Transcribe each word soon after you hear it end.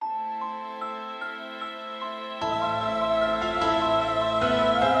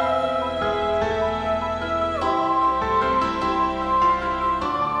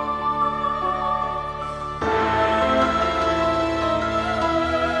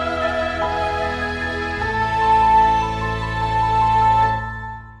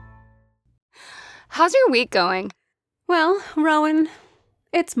How's your week going? Well, Rowan,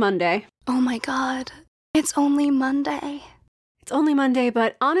 it's Monday. Oh my God. It's only Monday. It's only Monday,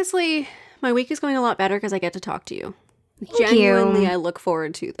 but honestly, my week is going a lot better because I get to talk to you. Thank you. I look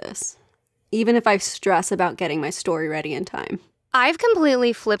forward to this. Even if I stress about getting my story ready in time. I've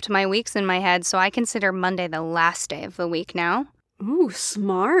completely flipped my weeks in my head, so I consider Monday the last day of the week now. Ooh,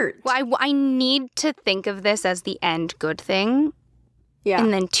 smart. Well, I need to think of this as the end good thing. Yeah.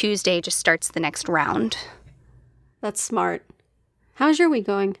 And then Tuesday just starts the next round. That's smart. How's your week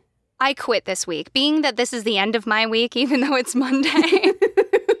going? I quit this week, being that this is the end of my week, even though it's Monday.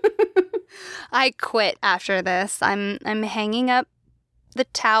 I quit after this. I'm hanging up the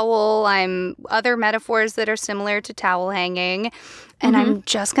towel. I'm other metaphors that are similar to towel hanging. And I'm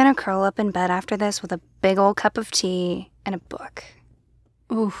just going to curl up in bed after this with a big old cup of tea and a book.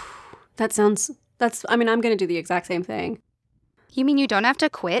 Oof. I'm going to do the exact same thing. You mean you don't have to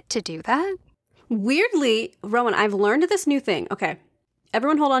quit to do that? Weirdly, Rowan, I've learned this new thing. Okay.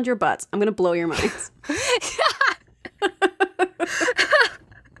 Everyone hold on to your butts. I'm going to blow your minds.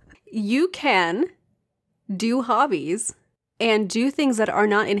 You can do hobbies and do things that are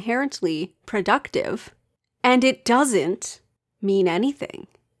not inherently productive, and it doesn't mean anything.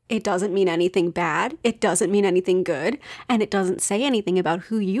 It doesn't mean anything bad. It doesn't mean anything good. And it doesn't say anything about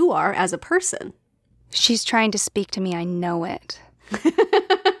who you are as a person. She's trying to speak to me. I know it.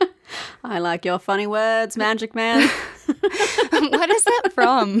 I like your funny words, Magic Man. What is that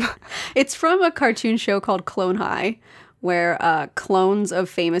from? It's from a cartoon show called Clone High, where clones of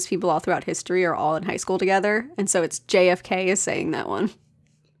famous people all throughout history are all in high school together. And so it's JFK is saying that one.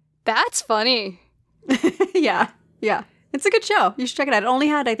 That's funny. Yeah. It's a good show. You should check it out. It only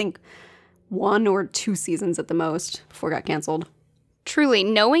had, I think, 1 or 2 seasons at the most before it got canceled. Truly,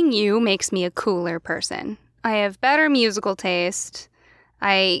 knowing you makes me a cooler person. I have better musical taste.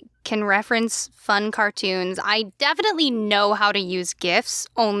 I can reference fun cartoons. I definitely know how to use GIFs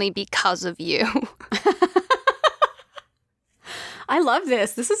only because of you. I love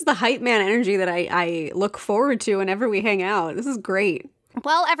this. This is the hype man energy that I look forward to whenever we hang out. This is great.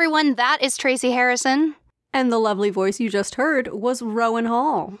 Well, everyone, that is Tracy Harrison. And the lovely voice you just heard was Rowan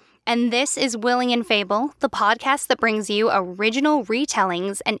Hall. And this is Willing and Fable, the podcast that brings you original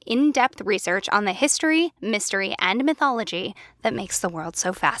retellings and in-depth research on the history, mystery, and mythology that makes the world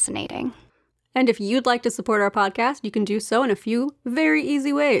so fascinating. And if you'd like to support our podcast, you can do so in a few very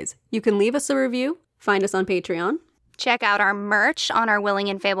easy ways. You can leave us a review, find us on Patreon. Check out our merch on our Willing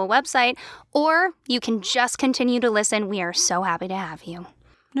and Fable website, or you can just continue to listen. We are so happy to have you.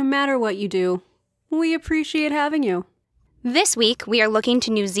 No matter what you do, we appreciate having you. This week, we are looking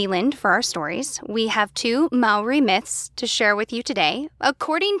to New Zealand for our stories. We have 2 Maori myths to share with you today.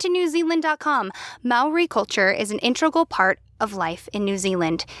 According to NewZealand.com, Maori culture is an integral part of life in New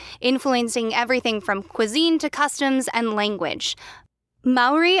Zealand, influencing everything from cuisine to customs and language.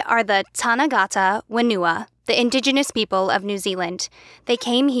 Maori are the Tanagata Whenua, the indigenous people of New Zealand. They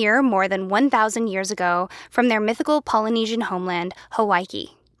came here more than 1,000 years ago from their mythical Polynesian homeland, Hawaii.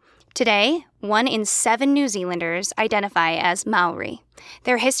 Today, 1 in 7 New Zealanders identify as Maori.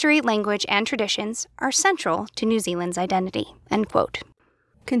 Their history, language, and traditions are central to New Zealand's identity." End quote.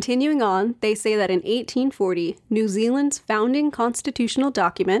 Continuing on, they say that in 1840, New Zealand's founding constitutional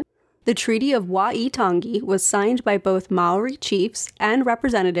document, the Treaty of Waitangi, was signed by both Maori chiefs and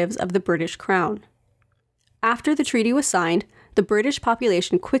representatives of the British Crown. After the treaty was signed, the British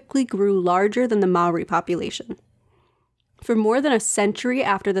population quickly grew larger than the Maori population. For more than a century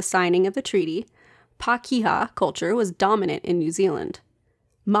after the signing of the treaty, Pākehā culture was dominant in New Zealand.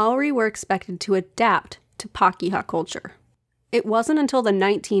 Maori were expected to adapt to Pākehā culture. It wasn't until the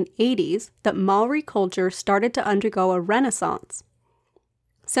 1980s that Maori culture started to undergo a renaissance.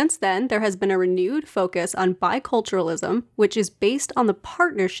 Since then, there has been a renewed focus on biculturalism, which is based on the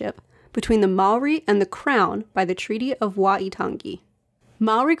partnership between the Maori and the Crown by the Treaty of Waitangi.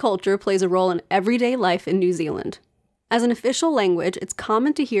 Maori culture plays a role in everyday life in New Zealand. As an official language, it's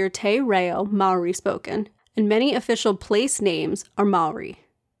common to hear Te Reo Maori spoken, and many official place names are Maori.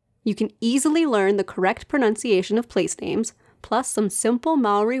 You can easily learn the correct pronunciation of place names, plus some simple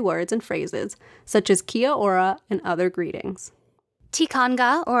Maori words and phrases, such as kia ora and other greetings.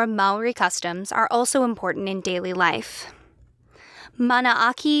 Tikanga, or Maori customs, are also important in daily life.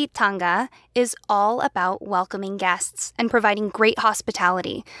 Manaaki Tanga is all about welcoming guests and providing great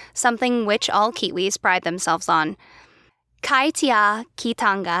hospitality, something which all Kiwis pride themselves on. Kaitia ki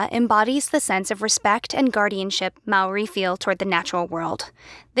Tanga embodies the sense of respect and guardianship Maori feel toward the natural world.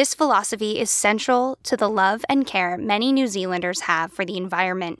 This philosophy is central to the love and care many New Zealanders have for the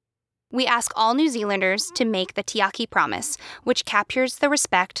environment. We ask all New Zealanders to make the Tiaki Promise, which captures the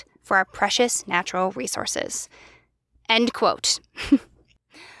respect, for our precious natural resources. End quote.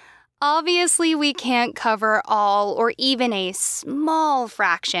 Obviously, we can't cover all or even a small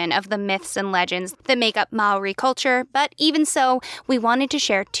fraction of the myths and legends that make up Maori culture, but even so, we wanted to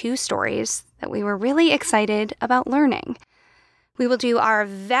share 2 stories that we were really excited about learning. We will do our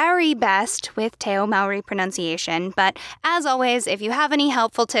very best with Te Ao Maori pronunciation, but as always, if you have any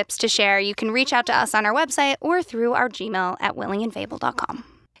helpful tips to share, you can reach out to us on our website or through our Gmail at willingandfable.com.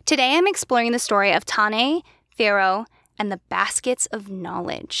 Today, I'm exploring the story of Tane, Whiro, and the Baskets of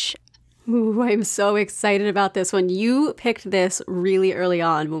Knowledge. Ooh, I'm so excited about this one. You picked this really early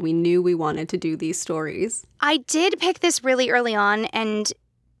on when we knew we wanted to do these stories. I did pick this really early on, and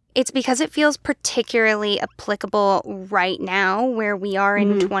it's because it feels particularly applicable right now where we are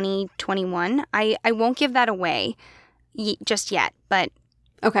in 2021. I won't give that away just yet, but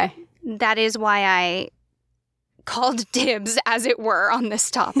okay, that is why I called dibs, as it were, on this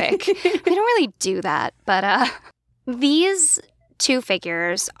topic. We don't really do that, but these 2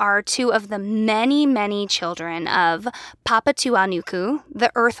 figures are 2 of the many, many children of Papatuanuku,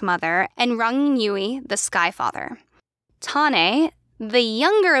 the Earth Mother, and Ranginui, the Sky Father. Tane, the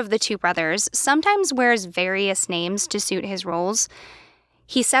younger of the 2 brothers, sometimes wears various names to suit his roles.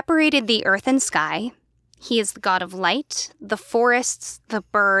 He separated the earth and sky. He is the god of light, the forests, the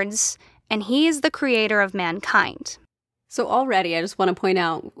birds, and he is the creator of mankind. So already, I just want to point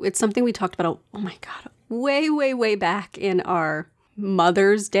out, it's something we talked about, oh my God, way, way, way back in our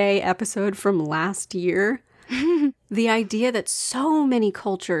Mother's Day episode from last year. The idea that so many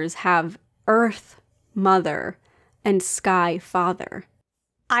cultures have Earth Mother and Sky Father.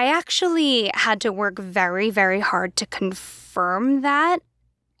 I actually had to work very, very hard to confirm that.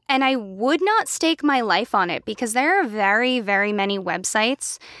 And I would not stake my life on it because there are very, very many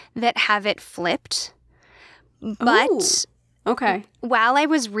websites that have it flipped. But okay. While I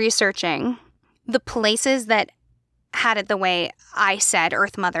was researching, the places that had it the way I said,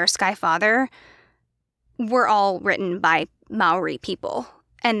 Earth Mother, Sky Father, were all written by Maori people.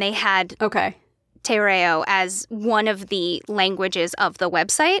 And they had Te Reo as one of the languages of the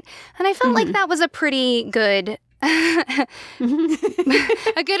website. And I felt like that was a pretty good, a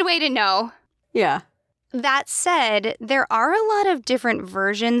good way to know. Yeah. That said, there are a lot of different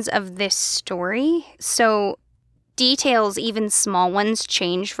versions of this story. So details, even small ones,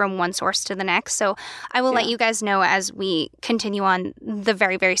 change from one source to the next. So I will let you guys know as we continue on the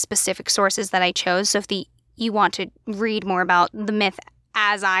very, very specific sources that I chose. So if you want to read more about the myth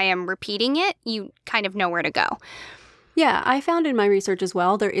as I am repeating it, you kind of know where to go. Yeah, I found in my research as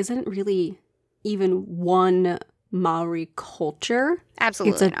well, there isn't really even one Maori culture.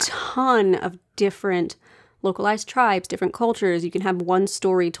 Absolutely It's a ton of different localized tribes, different cultures. You can have one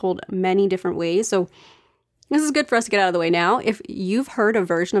story told many different ways. So this is good for us to get out of the way now. If you've heard a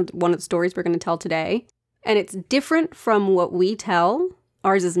version of one of the stories we're going to tell today, and it's different from what we tell,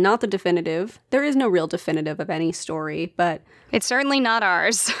 ours is not the definitive. There is no real definitive of any story, but it's certainly not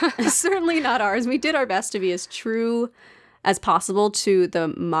ours. Certainly not ours. We did our best to be as true as possible to the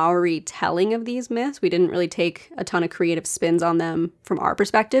Maori telling of these myths. We didn't really take a ton of creative spins on them from our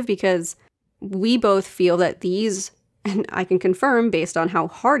perspective because we both feel that these, and I can confirm based on how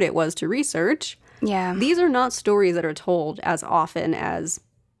hard it was to research, these are not stories that are told as often as,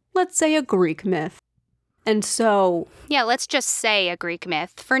 let's say, a Greek myth. And so... yeah, let's just say a Greek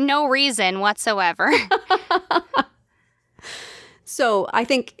myth for no reason whatsoever. So I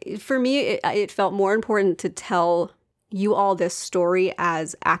think for me, it felt more important to tell you all this story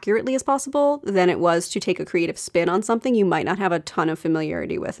as accurately as possible than it was to take a creative spin on something you might not have a ton of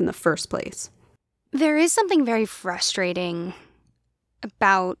familiarity with in the first place. There is something very frustrating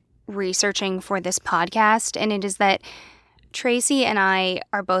about researching for this podcast, and it is that Tracy and I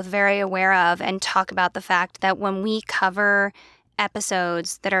are both very aware of and talk about the fact that when we cover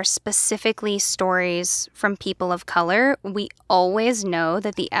episodes that are specifically stories from people of color, we always know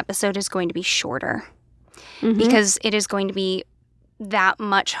that the episode is going to be shorter because it is going to be that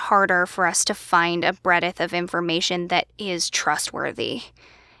much harder for us to find a breadth of information that is trustworthy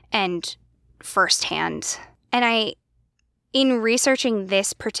and firsthand. And in researching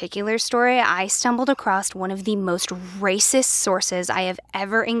this particular story, I stumbled across one of the most racist sources I have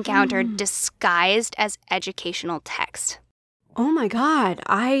ever encountered disguised as educational text. Oh my God.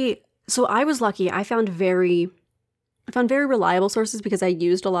 So I was lucky. I found very reliable sources because I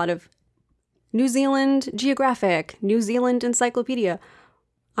used a lot of New Zealand Geographic, New Zealand Encyclopedia.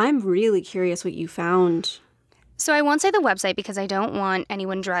 I'm really curious what you found. So I won't say the website because I don't want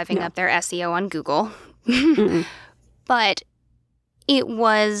anyone driving up their SEO on Google. But it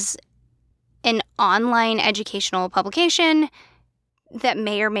was an online educational publication that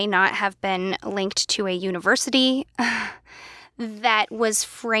may or may not have been linked to a university that was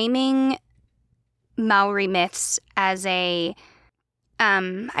framing Maori myths as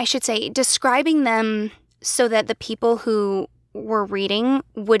describing them so that the people who were reading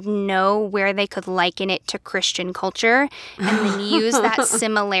would know where they could liken it to Christian culture and then use that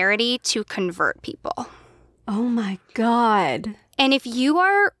similarity to convert people. Oh my God. And if you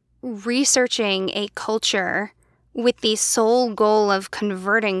are researching a culture with the sole goal of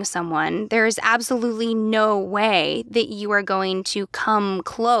converting someone, there is absolutely no way that you are going to come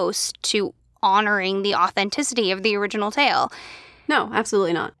close to honoring the authenticity of the original tale. No,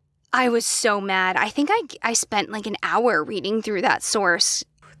 absolutely not. I was so mad. I think I spent like an hour reading through that source.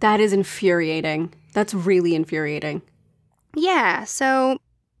 That is infuriating. That's really infuriating. Yeah, so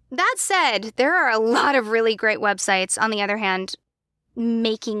that said, there are a lot of really great websites, on the other hand,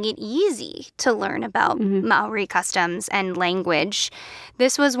 making it easy to learn about Maori customs and language.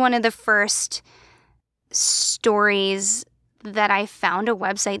 This was one of the first stories that I found a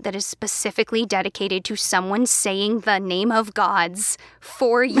website that is specifically dedicated to someone saying the name of gods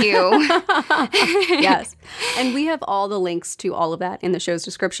for you. Yes. And we have all the links to all of that in the show's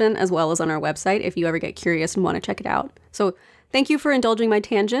description, as well as on our website if you ever get curious and want to check it out. So thank you for indulging my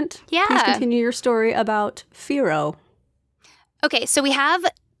tangent. Yeah. Please continue your story about Whiro. Okay, so we have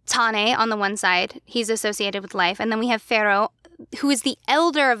Tane on the one side. He's associated with life. And then we have Whiro, who is the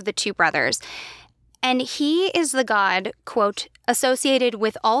elder of the two brothers. And he is the god, quote, associated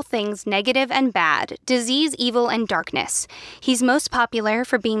with all things negative and bad, disease, evil, and darkness. He's most popular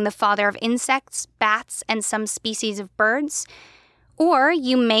for being the father of insects, bats, and some species of birds. Or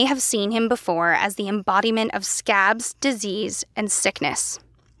you may have seen him before as the embodiment of scabs, disease, and sickness.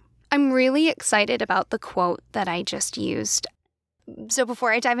 I'm really excited about the quote that I just used. So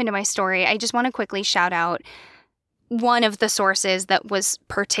before I dive into my story, I just want to quickly shout out one of the sources that was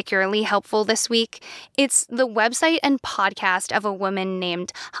particularly helpful this week. It's the website and podcast of a woman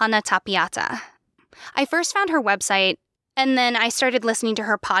named Hana Tapiata. I first found her website, and then I started listening to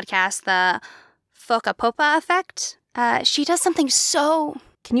her podcast, The Whakapopa Effect. She does something so...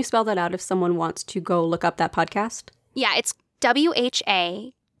 Can you spell that out if someone wants to go look up that podcast? Yeah, it's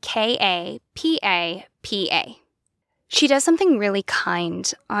WHAKAPAPA. She does something really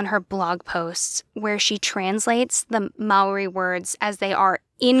kind on her blog posts where she translates the Maori words as they are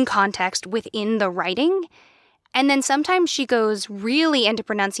in context within the writing. And then sometimes she goes really into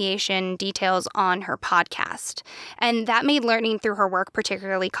pronunciation details on her podcast. And that made learning through her work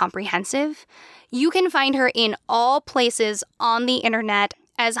particularly comprehensive. You can find her in all places on the internet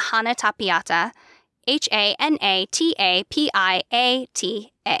as Hana Tapiata,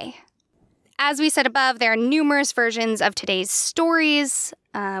 HANATAPIATA. As we said above, there are numerous versions of today's stories,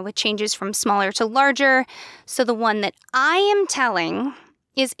 with changes from smaller to larger. So the one that I am telling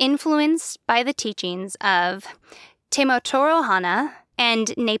is influenced by the teachings of Te Mautoro Hana and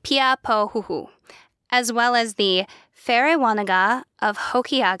Nepia Pohuhu, as well as the Where Wanaga of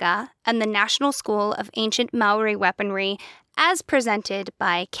Hokiaga and the National School of Ancient Maori Weaponry, as presented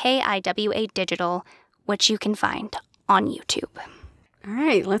by KIWA Digital, which you can find on YouTube. All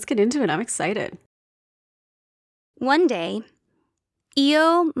right, let's get into it. I'm excited. One day,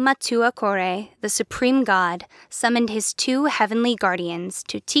 Io Matua Kore, the supreme god, summoned his two heavenly guardians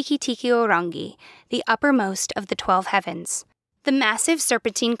to Tiki Tiki Orangi, the uppermost of the 12 heavens. The massive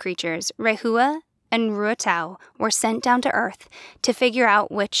serpentine creatures, Rehua and Ruatau, were sent down to earth to figure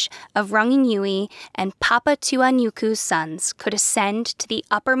out which of Ranginyui and Papa Tuanuku's sons could ascend to the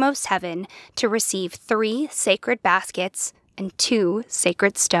uppermost heaven to receive 3 sacred baskets and 2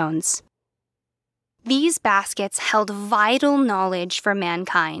 sacred stones. These baskets held vital knowledge for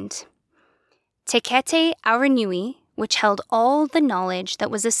mankind. Tekete Aranui, which held all the knowledge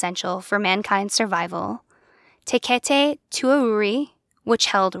that was essential for mankind's survival. Tekete Tuaruri, which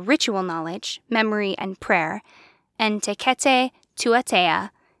held ritual knowledge, memory, and prayer. And Tekete Tuatea,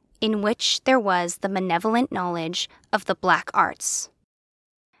 in which there was the malevolent knowledge of the black arts.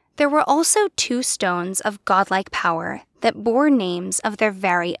 There were also 2 stones of godlike power that bore names of their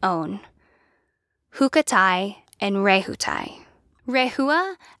very own, Hukatai and Rehutai.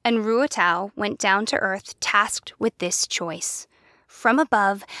 Rehua and Ruatau went down to earth tasked with this choice. From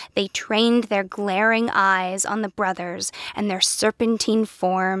above, they trained their glaring eyes on the brothers, and their serpentine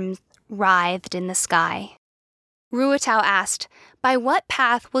forms writhed in the sky. Ruatau asked, "By what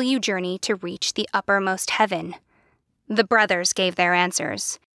path will you journey to reach the uppermost heaven?" The brothers gave their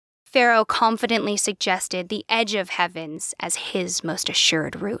answers. Pharaoh confidently suggested the edge of heavens as his most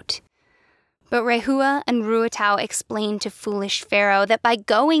assured route. But Rehua and Ruatau explained to foolish Pharaoh that by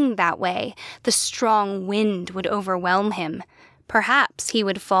going that way, the strong wind would overwhelm him, Perhaps he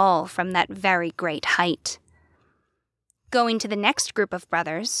would fall from that very great height. Going to the next group of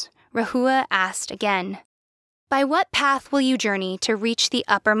brothers, Rehua asked again, "By what path will you journey to reach the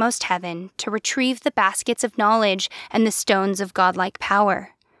uppermost heaven to retrieve the baskets of knowledge and the stones of godlike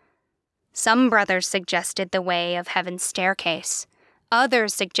power?" Some brothers suggested the way of heaven's staircase.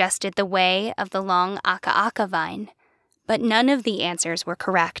 Others suggested the way of the long aka-aka vine. But none of the answers were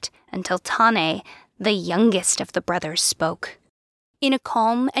correct until Tane, the youngest of the brothers, spoke. In a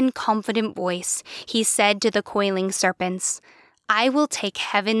calm and confident voice, he said to the coiling serpents, "I will take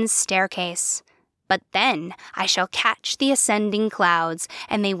heaven's staircase, but then I shall catch the ascending clouds,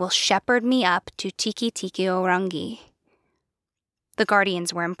 and they will shepherd me up to Tiki Tiki Orangi." The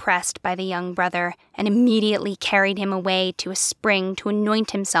guardians were impressed by the young brother and immediately carried him away to a spring to anoint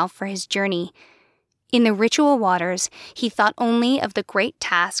himself for his journey. In the ritual waters, he thought only of the great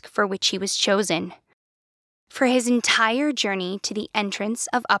task for which he was chosen. For his entire journey to the entrance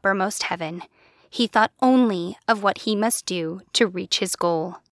of uppermost heaven, he thought only of what he must do to reach his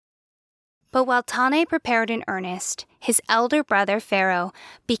goal. But while Tane prepared in earnest, his elder brother Pharaoh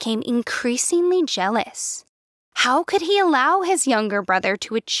became increasingly jealous. How could he allow his younger brother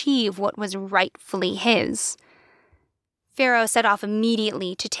to achieve what was rightfully his? Pharaoh set off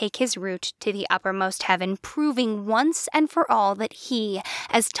immediately to take his route to the uppermost heaven, proving once and for all that he,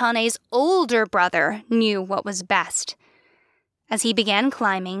 as Tane's older brother, knew what was best. As he began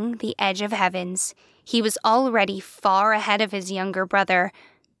climbing the edge of heavens, he was already far ahead of his younger brother,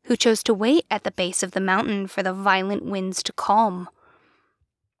 who chose to wait at the base of the mountain for the violent winds to calm.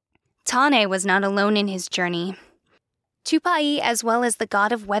 Tane was not alone in his journey. Tupai, as well as the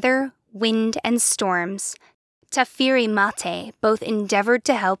god of weather, wind, and storms, Tafiri Mate, both endeavored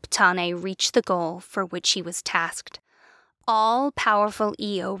to help Tane reach the goal for which he was tasked. All-powerful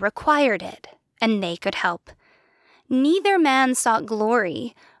Io required it, and they could help. Neither man sought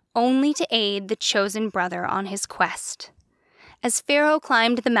glory, only to aid the chosen brother on his quest. As Pharaoh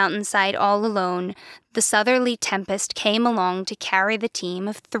climbed the mountainside all alone, the southerly tempest came along to carry the team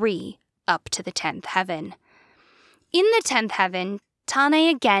of 3 up to the 10th heaven. In the 10th heaven, Tane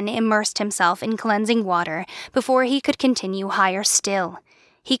again immersed himself in cleansing water before he could continue higher still.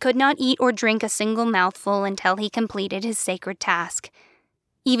 He could not eat or drink a single mouthful until he completed his sacred task.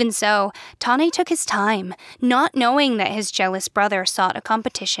 Even so, Tane took his time, not knowing that his jealous brother sought a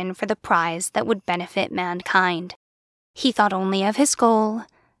competition for the prize that would benefit mankind. He thought only of his goal,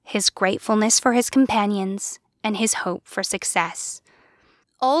 his gratefulness for his companions, and his hope for success.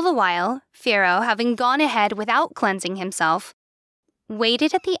 All the while, Pharaoh, having gone ahead without cleansing himself,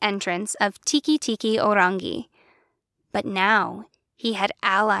 waited at the entrance of Tiki Tiki Orangi. But now he had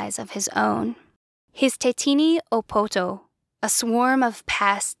allies of his own. His Tetini Opoto, a swarm of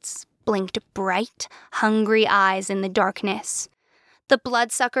pests, blinked bright, hungry eyes in the darkness. The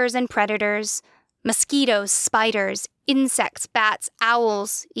bloodsuckers and predators, mosquitoes, spiders, insects, bats,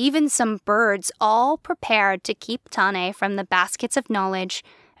 owls, even some birds, all prepared to keep Tane from the baskets of knowledge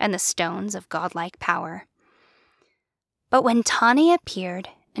and the stones of godlike power. But when Tane appeared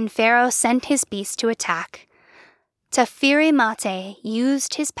and Pharaoh sent his beast to attack, Tafiri Mate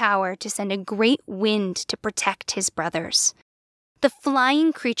used his power to send a great wind to protect his brothers. The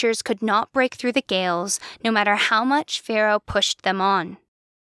flying creatures could not break through the gales, no matter how much Pharaoh pushed them on.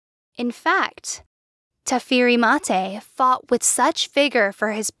 In fact, Tafiri Mate fought with such vigor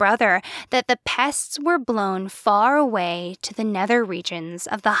for his brother that the pests were blown far away to the nether regions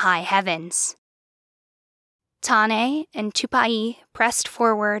of the high heavens. Tane and Tupai pressed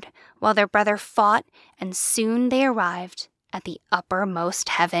forward while their brother fought, and soon they arrived at the uppermost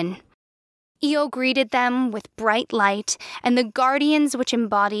heaven. Io greeted them with bright light, and the guardians which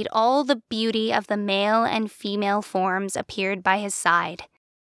embodied all the beauty of the male and female forms appeared by his side.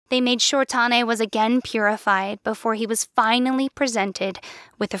 They made sure Tane was again purified before he was finally presented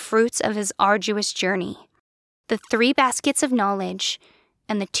with the fruits of his arduous journey, the 3 baskets of knowledge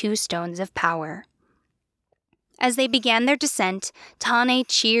and the 2 stones of power. As they began their descent, Tane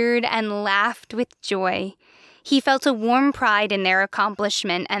cheered and laughed with joy. He felt a warm pride in their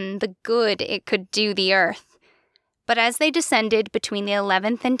accomplishment and the good it could do the earth. But as they descended between the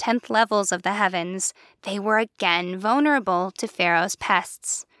 11th and 10th levels of the heavens, they were again vulnerable to Pharaoh's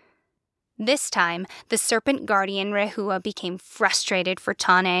pests. This time, the serpent guardian Rehua became frustrated for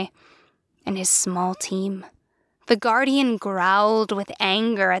Tane and his small team. The guardian growled with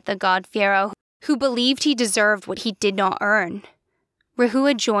anger at the god Pharaoh, who believed he deserved what he did not earn.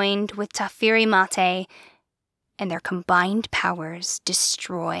 Rehua joined with Tafiri Mate, and their combined powers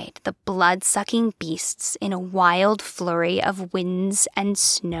destroyed the blood-sucking beasts in a wild flurry of winds and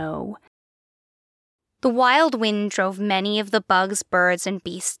snow. The wild wind drove many of the bugs, birds, and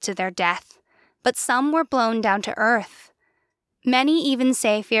beasts to their death, but some were blown down to earth. Many even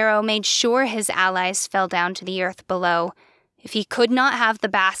say Pharaoh made sure his allies fell down to the earth below. If he could not have the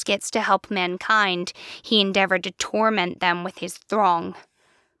baskets to help mankind, he endeavored to torment them with his throng.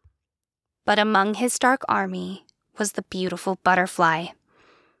 But among his dark army was the beautiful butterfly.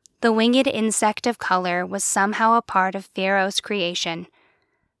 The winged insect of color was somehow a part of Pharaoh's creation.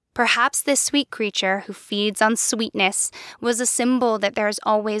 Perhaps this sweet creature who feeds on sweetness was a symbol that there is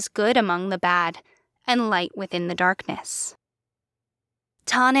always good among the bad and light within the darkness.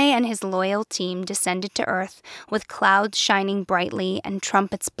 Tane and his loyal team descended to earth with clouds shining brightly and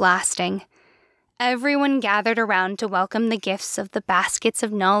trumpets blasting. Everyone gathered around to welcome the gifts of the baskets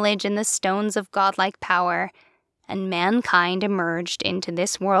of knowledge and the stones of godlike power, and mankind emerged into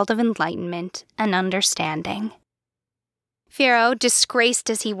this world of enlightenment and understanding. Pharaoh, disgraced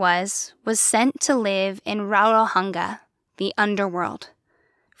as he was sent to live in Rarohanga, the underworld.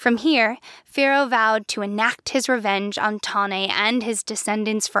 From here, Pharaoh vowed to enact his revenge on Tane and his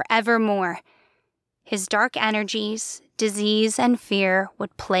descendants forevermore. His dark energies, disease, and fear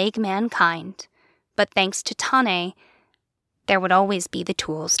would plague mankind, but thanks to Tane, there would always be the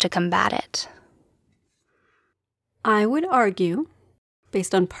tools to combat it. I would argue,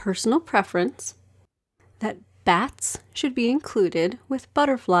 based on personal preference, that bats should be included with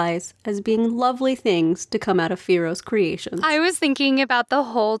butterflies as being lovely things to come out of Pharaoh's creations. I was thinking about the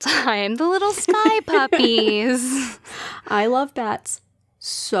whole time, the little sky puppies. I love bats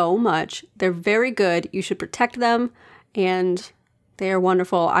so much. They're very good. You should protect them, and they are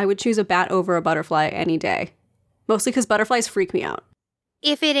wonderful. I would choose a bat over a butterfly any day, mostly because butterflies freak me out.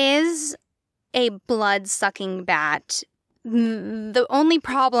 If it is a blood-sucking bat, the only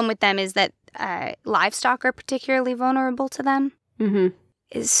problem with them is that livestock are particularly vulnerable to them.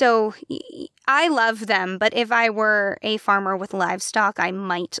 Mm-hmm. So I love them, but if I were a farmer with livestock, I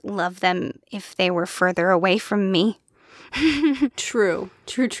might love them if they were further away from me. True.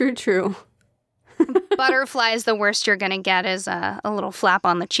 Butterfly is the worst you're going to get is a little flap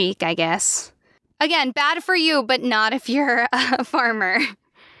on the cheek, I guess. Again, bad for you, but not if you're a farmer.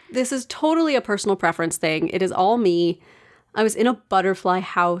 This is totally a personal preference thing. It is all me. I was in a butterfly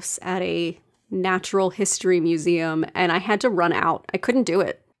house at a natural history museum, and I had to run out. I couldn't do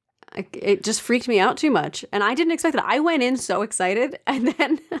it. It just freaked me out too much, and I didn't expect it. I went in so excited, and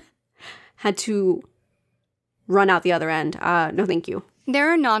then had to run out the other end. No, thank you. There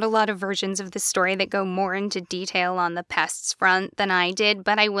are not a lot of versions of this story that go more into detail on the pests front than I did,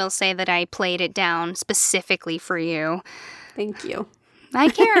 but I will say that I played it down specifically for you. Thank you. I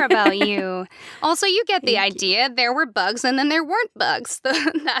care about you. Also, you get the idea. There were bugs and then there weren't bugs.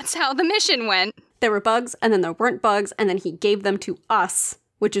 That's how the mission went. There were bugs and then there weren't bugs, and then he gave them to us,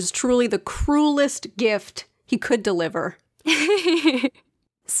 which is truly the cruelest gift he could deliver.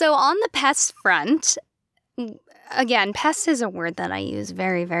 So on the pest front, again, pest is a word that I use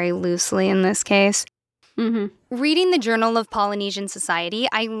very, very loosely in this case. Mm-hmm. Reading the Journal of Polynesian Society,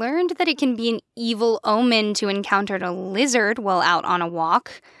 I learned that it can be an evil omen to encounter a lizard while out on a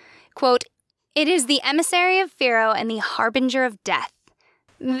walk. Quote, "It is the emissary of Pharaoh and the harbinger of death.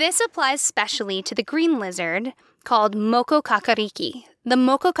 This applies specially to the green lizard called Moko Kakariki. The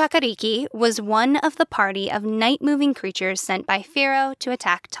Moko Kakariki was one of the party of night-moving creatures sent by Pharaoh to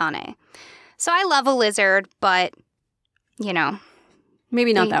attack Tane. So I love a lizard, but, you know.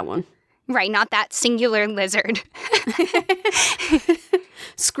 Maybe not that one. Right, not that singular lizard.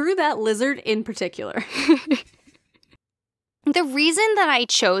 Screw that lizard in particular. The reason that I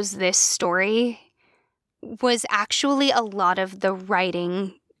chose this story was actually a lot of the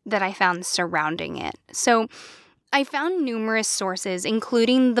writing that I found surrounding it. So I found numerous sources,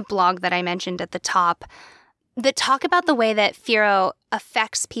 including the blog that I mentioned at the top, that talk about the way that Pharaoh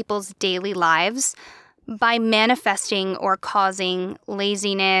affects people's daily lives by manifesting or causing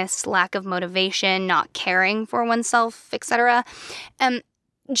laziness, lack of motivation, not caring for oneself, etc.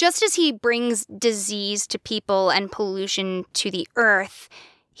 Just as he brings disease to people and pollution to the earth,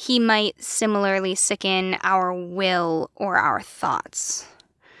 he might similarly sicken our will or our thoughts.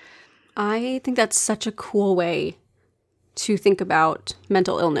 I think that's such a cool way to think about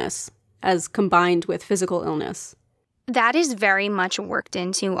mental illness as combined with physical illness. That is very much worked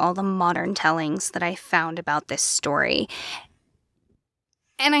into all the modern tellings that I found about this story.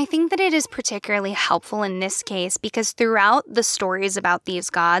 And I think that it is particularly helpful in this case because throughout the stories about these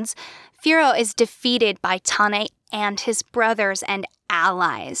gods, Pharaoh is defeated by Tane and his brothers and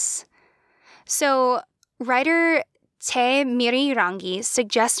allies. So writer Te Mirirangi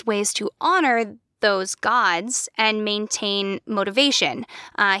suggests ways to honor those gods and maintain motivation.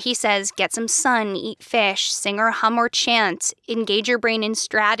 He says, get some sun, eat fish, sing or hum or chant, engage your brain in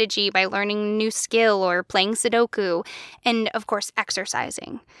strategy by learning a new skill or playing Sudoku, and of course,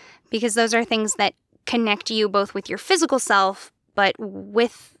 exercising, because those are things that connect you both with your physical self, but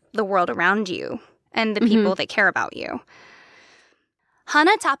with the world around you and the people that care about you.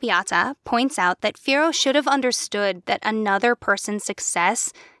 Hana Tapiata points out that Firo should have understood that another person's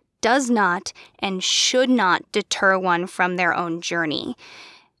success does not and should not deter one from their own journey.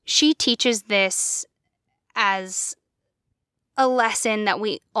 She teaches this as a lesson that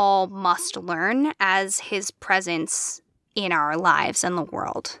we all must learn as his presence in our lives and the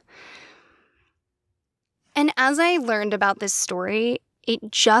world. And as I learned about this story,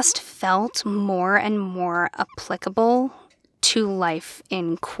 it just felt more and more applicable to life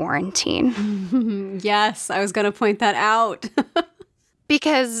in quarantine. Yes, I was going to point that out.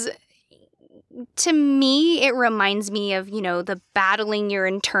 Because to me, it reminds me of, the battling your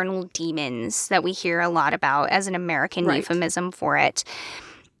internal demons that we hear a lot about as an American euphemism for it.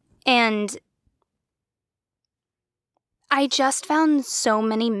 And I just found so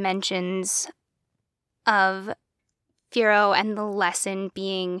many mentions of Firo and the lesson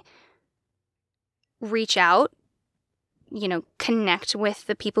being reach out, connect with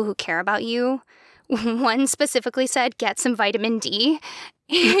the people who care about you. One specifically said, get some vitamin D.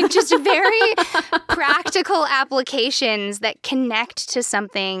 Just very practical applications that connect to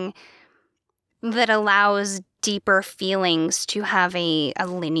something that allows deeper feelings to have a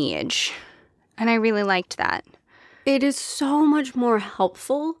lineage. And I really liked that. It is so much more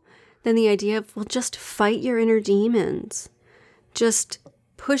helpful than the idea of, just fight your inner demons. Just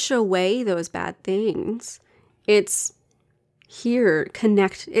push away those bad things. It's here,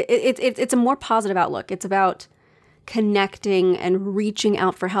 connect. It's a more positive outlook. It's about connecting and reaching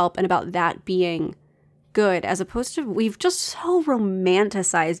out for help and about that being good, as opposed to we've just so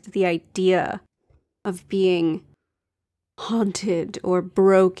romanticized the idea of being haunted or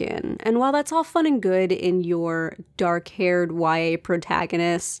broken. And while that's all fun and good in your dark-haired YA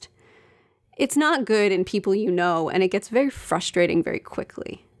protagonist, it's not good in people you know, and it gets very frustrating very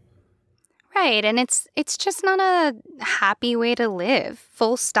quickly. Right, and it's just not a happy way to live,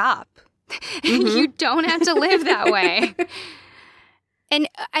 full stop. You don't have to live that way.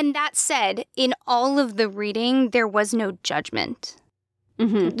 And that said, in all of the reading, there was no judgment.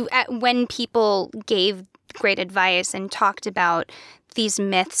 When people gave great advice and talked about these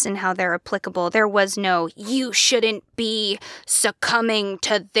myths and how they're applicable, there was no, you shouldn't be succumbing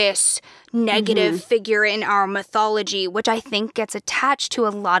to this negative figure in our mythology, which I think gets attached to a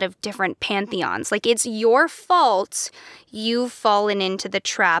lot of different pantheons. Like, it's your fault you've fallen into the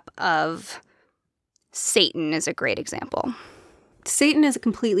trap of Satan is a great example. Satan is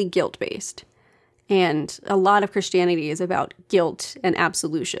completely guilt-based, and a lot of Christianity is about guilt and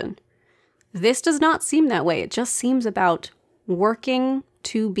absolution. This does not seem that way. It just seems about working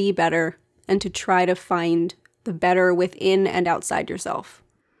to be better and to try to find the better within and outside yourself.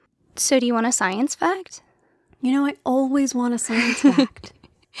 So do you want a science fact? I always want a science fact.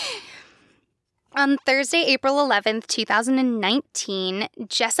 On Thursday, April 11th, 2019,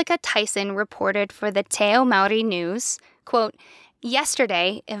 Jessica Tyson reported for the Te Ao Maori News, quote,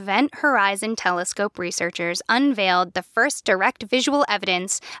 yesterday, Event Horizon Telescope researchers unveiled the first direct visual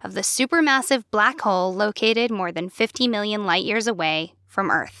evidence of the supermassive black hole located more than 50 million light-years away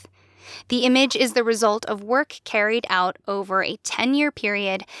from Earth. The image is the result of work carried out over a 10-year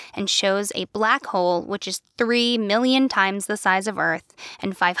period and shows a black hole which is 3 million times the size of Earth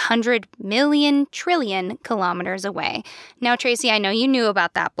and 500 million trillion kilometers away. Now, Tracy, I know you knew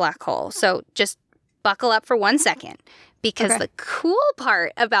about that black hole, so just buckle up for 1 second. Because the cool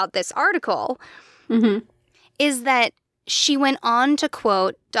part about this article is that she went on to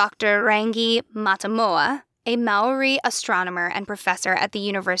quote Dr. Rangi Matamoa, a Maori astronomer and professor at the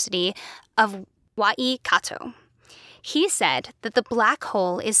University of Waikato. He said that the black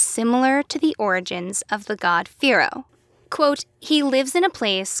hole is similar to the origins of the god Firo. Quote, he lives in a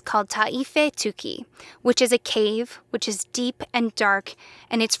place called Taife Tuki, which is a cave, which is deep and dark,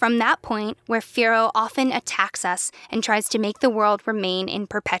 and it's from that point where Firo often attacks us and tries to make the world remain in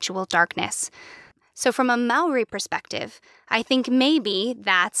perpetual darkness. So from a Maori perspective, I think maybe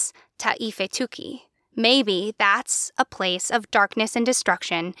that's Taife Tuki. Maybe that's a place of darkness and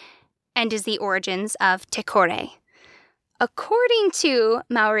destruction and is the origins of Te Kore. According to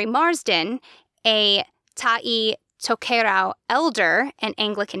Maori Marsden, a Ta'i Tokerau elder and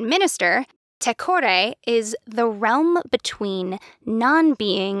Anglican minister, Te Kore is the realm between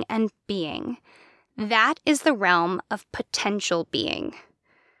non-being and being. That is the realm of potential being.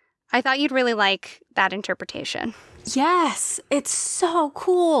 I thought you'd really like that interpretation. Yes, it's so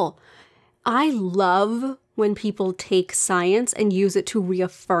cool. I love when people take science and use it to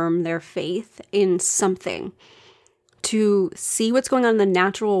reaffirm their faith in something, to see what's going on in the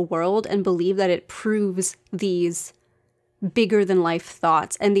natural world and believe that it proves these bigger than life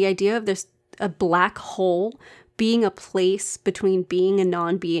thoughts. And the idea of a black hole being a place between being and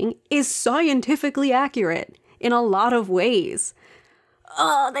non-being is scientifically accurate in a lot of ways.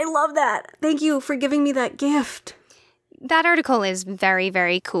 Oh, they love that. Thank you for giving me that gift. That article is very,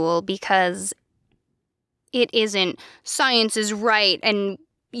 very cool because it isn't science is right and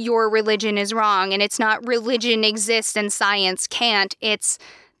your religion is wrong, and it's not religion exists and science can't. It's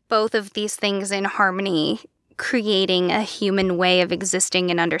both of these things in harmony, creating a human way of existing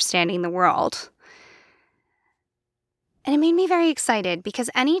and understanding the world. And it made me very excited because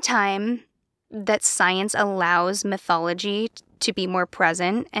anytime that science allows mythology to be more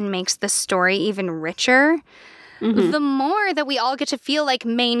present and makes the story even richer, the more that we all get to feel like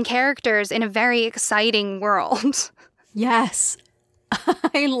main characters in a very exciting world. Yes.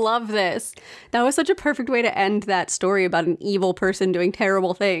 I love this. That was such a perfect way to end that story about an evil person doing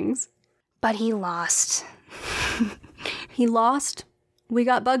terrible things. But he lost. He lost. We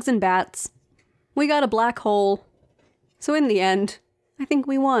got bugs and bats. We got a black hole. So in the end, I think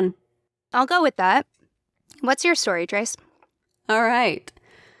we won. I'll go with that. What's your story, Trace? All right.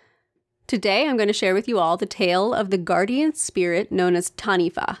 Today, I'm going to share with you all the tale of the guardian spirit known as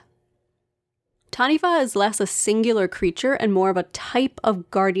Taniwha. Taniwha is less a singular creature and more of a type of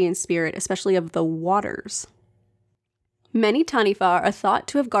guardian spirit, especially of the waters. Many Taniwha are thought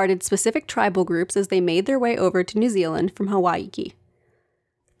to have guarded specific tribal groups as they made their way over to New Zealand from Hawaii.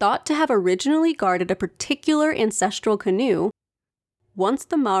 Thought to have originally guarded a particular ancestral canoe, once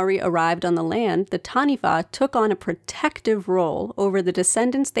the Maori arrived on the land, the Taniwha took on a protective role over the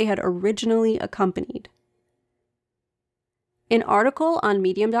descendants they had originally accompanied. An article on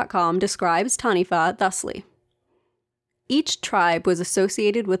Medium.com describes Taniwha thusly. Each tribe was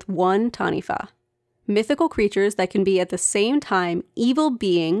associated with one Taniwha, mythical creatures that can be at the same time evil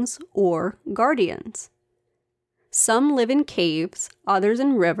beings or guardians. Some live in caves, others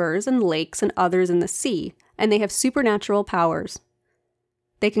in rivers and lakes, and others in the sea, and they have supernatural powers.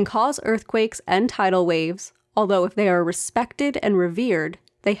 They can cause earthquakes and tidal waves, although if they are respected and revered,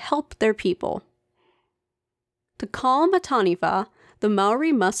 they help their people. To calm a Taniwha, the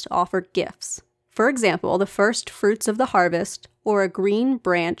Maori must offer gifts. For example, the first fruits of the harvest, or a green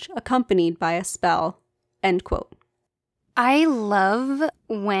branch accompanied by a spell. End quote. I love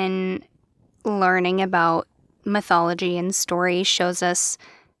when learning about mythology and story shows us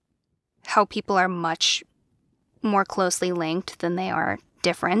how people are much more closely linked than they are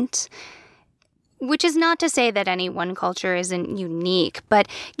different. Which is not to say that any one culture isn't unique, but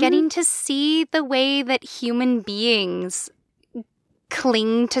getting to see the way that human beings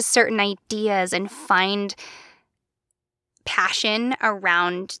cling to certain ideas and find passion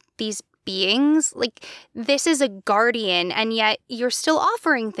around these beings, like this is a guardian, and yet you're still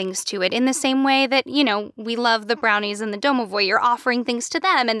offering things to it in the same way that, you know, we love the brownies and the domovoy. You're offering things to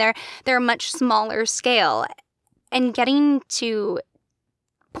them, and they're a much smaller scale. And getting to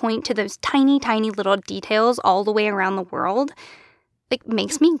point to those tiny, tiny little details all the way around the world, like,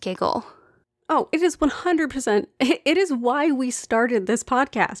 makes me giggle. Oh, it is 100%. It is why we started this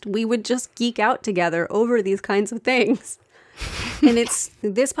podcast. We would just geek out together over these kinds of things. And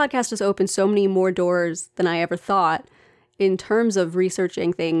this podcast has opened so many more doors than I ever thought in terms of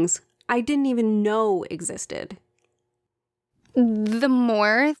researching things I didn't even know existed. The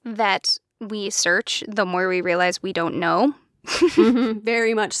more that we search, the more we realize we don't know.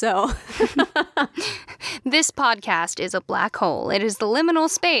 Very much so. This podcast is a black hole. It is the liminal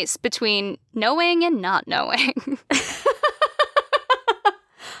space between knowing and not knowing.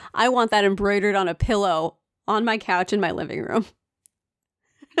 I want that embroidered on a pillow on my couch in my living room.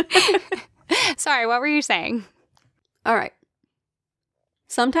 Sorry, what were you saying? All right.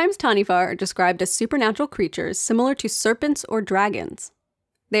 Sometimes Taniwha are described as supernatural creatures similar to serpents or dragons.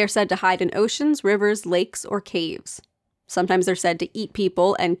 They are said to hide in oceans, rivers, lakes, or caves. Sometimes they're said to eat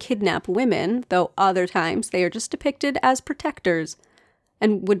people and kidnap women, though other times they are just depicted as protectors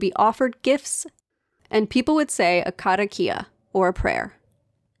and would be offered gifts, and people would say a karakia, or a prayer.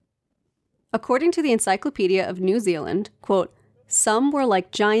 According to the Encyclopedia of New Zealand, quote, some were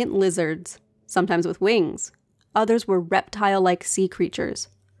like giant lizards, sometimes with wings. Others were reptile-like sea creatures.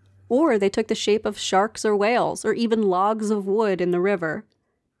 Or they took the shape of sharks or whales, or even logs of wood in the river.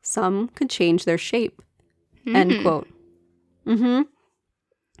 Some could change their shape. End quote.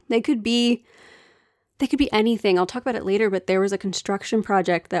 They could be They could be anything. I'll talk about it later, but there was a construction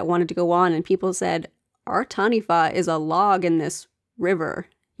project that wanted to go on, and people said, our Taniwha is a log in this river.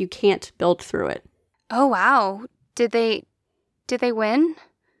 You can't build through it. Oh, wow. Did they win?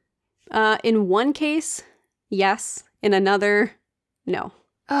 In one case, yes. In another, no.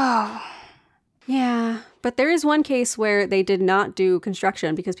 Oh. Yeah, but there is one case where they did not do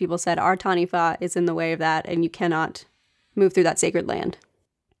construction because people said, our Taniwha is in the way of that, and you cannot move through that sacred land.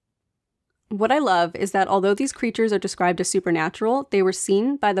 What I love is that although these creatures are described as supernatural, they were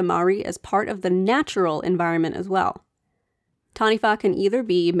seen by the Maori as part of the natural environment as well. Taniwha can either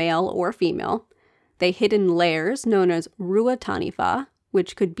be male or female. They hid in lairs known as Rua Taniwha,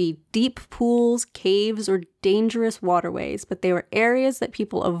 which could be deep pools, caves, or dangerous waterways, but they were areas that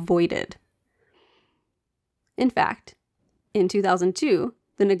people avoided. In fact, in 2002,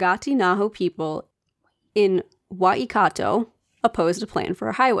 the Ngati Naho people in Waikato opposed a plan for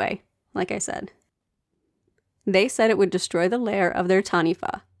a highway, like I said. They said it would destroy the lair of their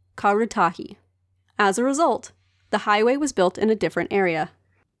Taniwha, Karutahi. As a result, the highway was built in a different area.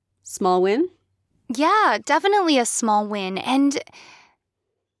 Small win? Yeah, definitely a small win. And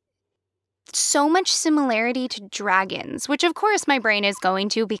so much similarity to dragons, which of course my brain is going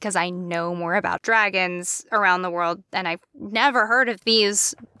to because I know more about dragons around the world and I've never heard of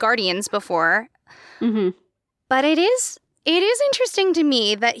these guardians before. Mm-hmm. But it is interesting to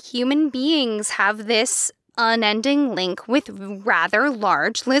me that human beings have this unending link with rather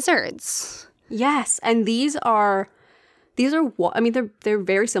large lizards. Yes, and these are they're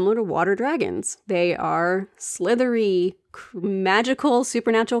very similar to water dragons. They are slithery, magical,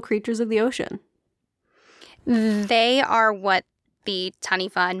 supernatural creatures of the ocean. They are what the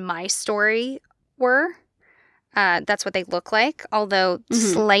Taniwha in my story were. That's what they look like, although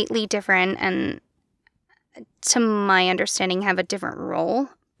slightly different and, to my understanding, have a different role.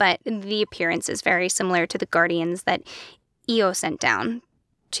 But the appearance is very similar to the guardians that Io sent down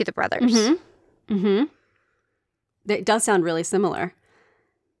to the brothers. Mm-hmm. Mm-hmm. It does sound really similar.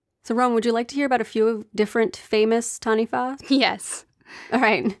 So, Rome, would you like to hear about a few different famous Taniwhas? Yes. All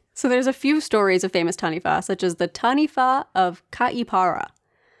right. So there's a few stories of famous Taniwha, such as the Taniwha of Kaipara.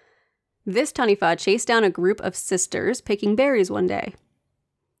 This Taniwha chased down a group of sisters picking berries one day.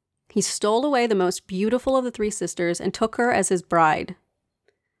 He stole away the most beautiful of the three sisters and took her as his bride.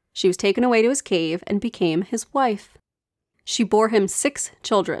 She was taken away to his cave and became his wife. She bore him 6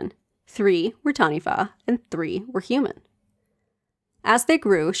 children. 3 were Taniwha and 3 were human. As they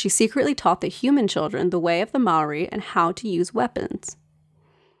grew, she secretly taught the human children the way of the Maori and how to use weapons.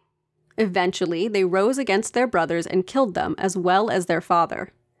 Eventually, they rose against their brothers and killed them, as well as their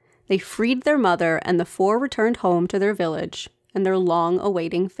father. They freed their mother, and the 4 returned home to their village and their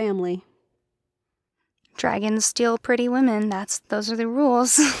long-awaiting family. Dragons steal pretty women. Those are the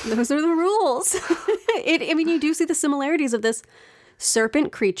rules. Those are the rules. You do see the similarities of this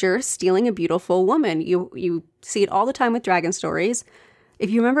serpent creature stealing a beautiful woman. You see it all the time with dragon stories.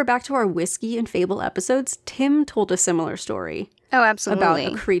 If you remember back to our whiskey and fable episodes, Tim told a similar story. Oh, absolutely.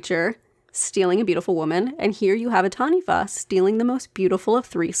 About a creature stealing a beautiful woman, and here you have a Taniwha stealing the most beautiful of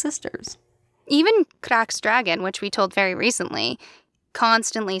 3 sisters. Even Krak's dragon, which we told very recently,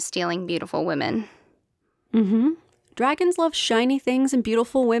 constantly stealing beautiful women. Mm-hmm. Dragons love shiny things and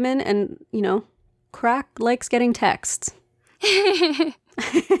beautiful women, and, Krak likes getting texts.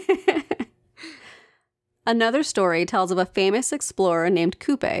 Another story tells of a famous explorer named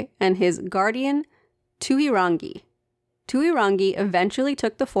Kupe and his guardian, Tuirangi. Tuirangi eventually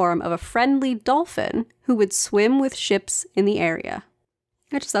took the form of a friendly dolphin who would swim with ships in the area.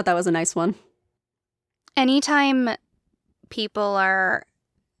 I just thought that was a nice one. Anytime people are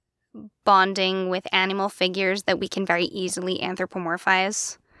bonding with animal figures that we can very easily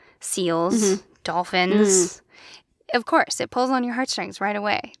anthropomorphize, seals, dolphins, of course, it pulls on your heartstrings right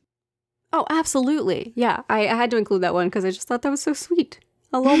away. Oh, absolutely. Yeah, I had to include that one because I just thought that was so sweet.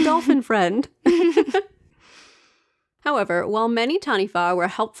 A little dolphin friend. However, while many Taniwha were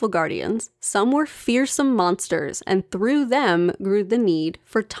helpful guardians, some were fearsome monsters, and through them grew the need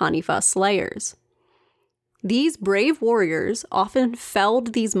for Taniwha slayers. These brave warriors often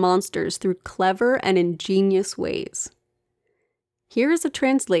felled these monsters through clever and ingenious ways. Here is a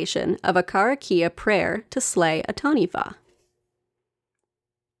translation of a Karakia prayer to slay a Taniwha.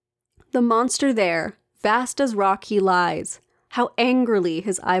 The monster there, vast as rock he lies. How angrily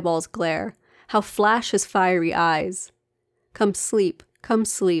his eyeballs glare. How flash his fiery eyes. Come sleep,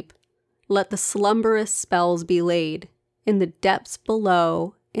 let the slumberous spells be laid. In the depths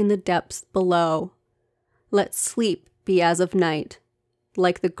below, in the depths below. Let sleep be as of night,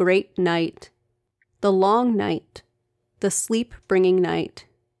 like the great night, the long night, the sleep-bringing night.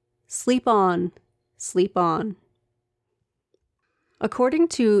 Sleep on, sleep on. According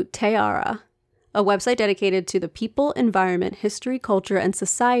to Teara, a website dedicated to the people, environment, history, culture, and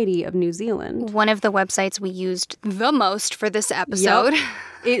society of New Zealand. One of the websites we used the most for this episode. Yep.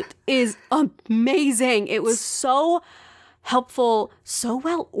 It is amazing. It was so helpful, so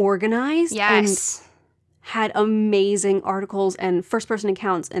well organized. Yes. And had amazing articles and first-person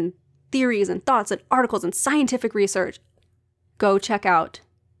accounts and theories and thoughts and articles and scientific research. Go check out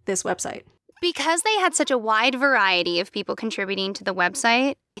this website. Because they had such a wide variety of people contributing to the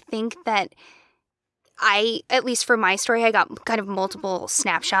website, I think that at least for my story, I got kind of multiple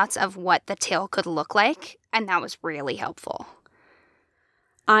snapshots of what the tale could look like, and that was really helpful.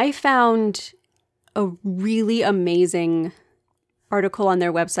 I found a really amazing article on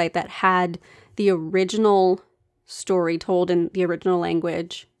their website that had the original story told in the original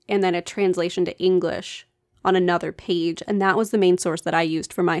language and then a translation to English on another page, and that was the main source that I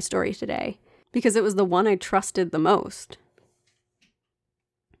used for my story today because it was the one I trusted the most.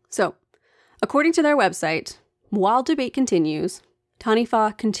 So, according to their website, while debate continues,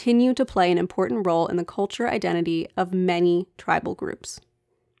 Taniwha continue to play an important role in the culture identity of many tribal groups.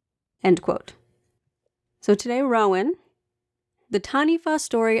 End quote. So today, Rowan, the Taniwha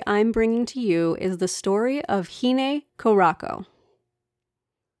story I'm bringing to you is the story of Hine Korako.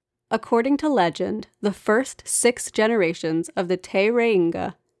 According to legend, the first 6 generations of the Te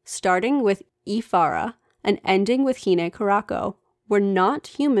Reinga, starting with Ifara and ending with Hine Korako, were not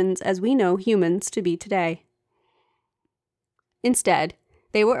humans as we know humans to be today. Instead,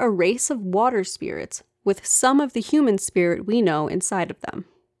 they were a race of water spirits with some of the human spirit we know inside of them.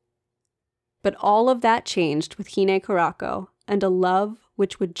 But all of that changed with Hine Korako and a love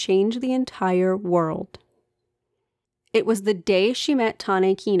which would change the entire world. It was the day she met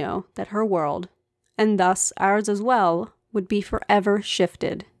Tane Kino that her world, and thus ours as well, would be forever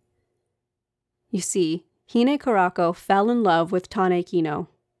shifted. You see, Hine Korako fell in love with Tane Kino.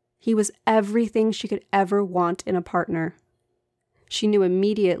 He was everything she could ever want in a partner. She knew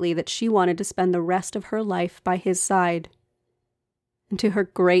immediately that she wanted to spend the rest of her life by his side. And to her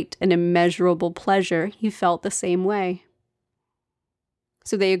great and immeasurable pleasure, he felt the same way.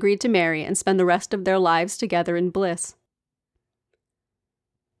 So they agreed to marry and spend the rest of their lives together in bliss.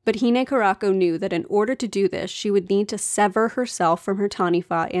 But Hine Korako knew that in order to do this, she would need to sever herself from her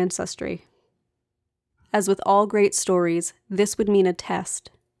Taniwha ancestry. As with all great stories, this would mean a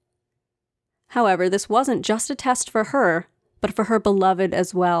test. However, this wasn't just a test for her, but for her beloved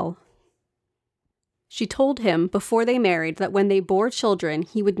as well. She told him before they married that when they bore children,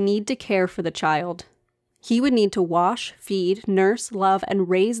 he would need to care for the child. He would need to wash, feed, nurse, love, and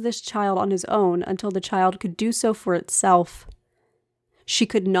raise this child on his own until the child could do so for itself. She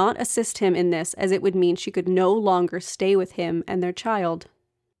could not assist him in this, as it would mean she could no longer stay with him and their child.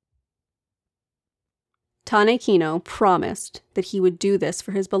 Tane Kino promised that he would do this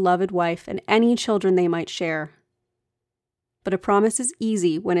for his beloved wife and any children they might share. But a promise is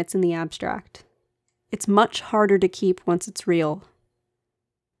easy when it's in the abstract. It's much harder to keep once it's real.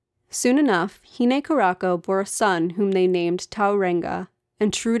 Soon enough, Hine Korako bore a son whom they named Tauranga,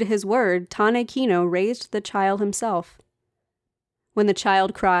 and true to his word, Tane Kino raised the child himself. When the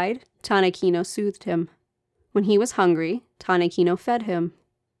child cried, Tane Kino soothed him. When he was hungry, Tane Kino fed him.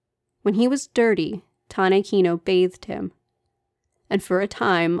 When he was dirty, Tane Kino bathed him. And for a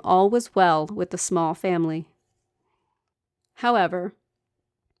time, all was well with the small family. However,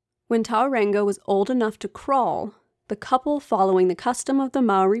 when Tauranga was old enough to crawl, the couple, following the custom of the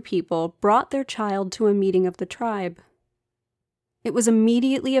Maori people, brought their child to a meeting of the tribe. It was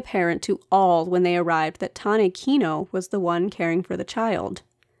immediately apparent to all when they arrived that Tane Kino was the one caring for the child.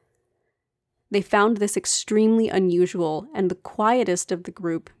 They found this extremely unusual, and the quietest of the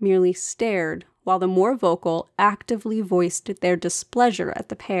group merely stared, while the more vocal actively voiced their displeasure at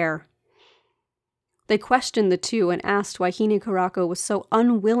the pair. They questioned the two and asked why Hine Korako was so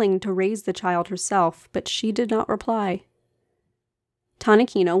unwilling to raise the child herself, but she did not reply. Tane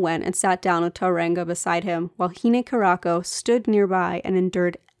Kino went and sat down with Tauranga beside him, while Hine Korako stood nearby and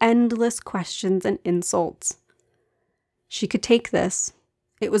endured endless questions and insults. She could take this.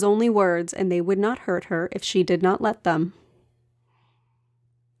 It was only words, and they would not hurt her if she did not let them.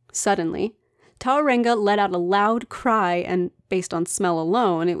 Suddenly, Tauranga let out a loud cry, and based on smell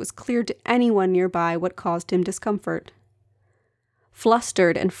alone, it was clear to anyone nearby what caused him discomfort.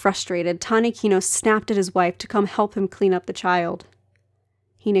 Flustered and frustrated, Tane Kino snapped at his wife to come help him clean up the child.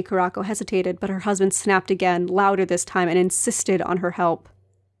 Hine Korako hesitated, but her husband snapped again, louder this time, and insisted on her help.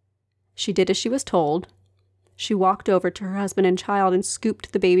 She did as she was told. She walked over to her husband and child and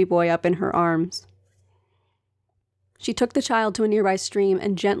scooped the baby boy up in her arms. She took the child to a nearby stream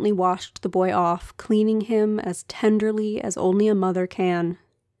and gently washed the boy off, cleaning him as tenderly as only a mother can.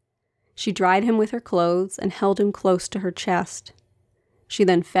 She dried him with her clothes and held him close to her chest. She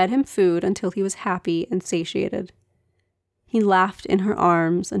then fed him food until he was happy and satiated. He laughed in her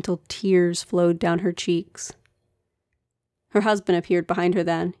arms until tears flowed down her cheeks. Her husband appeared behind her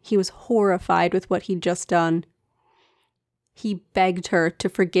then. He was horrified with what he'd just done. He begged her to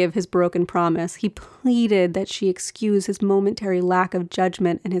forgive his broken promise. He pleaded that she excuse his momentary lack of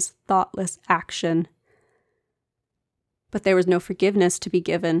judgment and his thoughtless action. But there was no forgiveness to be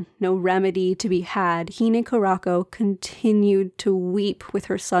given, no remedy to be had. Hine Karako continued to weep with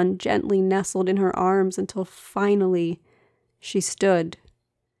her son gently nestled in her arms until finally she stood.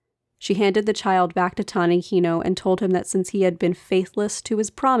 She handed the child back to Tanehino and told him that since he had been faithless to his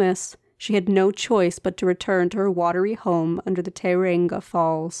promise, she had no choice but to return to her watery home under the Teirenga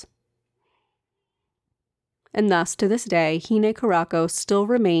Falls. And thus, to this day, Hine Karako still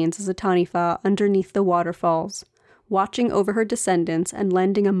remains as a Taniwha underneath the waterfalls, watching over her descendants and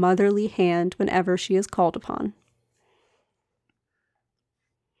lending a motherly hand whenever she is called upon.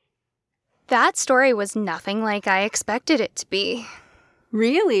 That story was nothing like I expected it to be.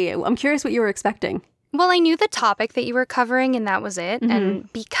 Really? I'm curious what you were expecting. Well, I knew the topic that you were covering, and that was it. Mm-hmm.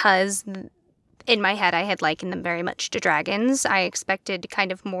 And because in my head I had likened them very much to dragons, I expected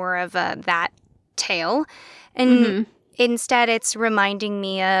kind of more of that tale. And instead, it's reminding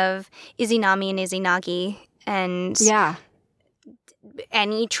me of Izanami and Izanagi and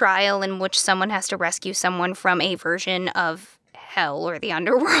any trial in which someone has to rescue someone from a version of hell or the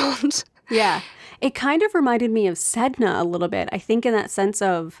underworld. Yeah. It kind of reminded me of Sedna a little bit, I think, in that sense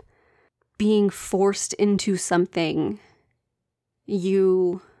of being forced into something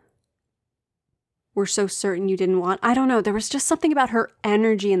you were so certain you didn't want. I don't know. There was just something about her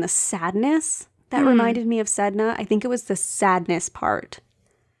energy and the sadness that reminded me of Sedna. I think it was the sadness part.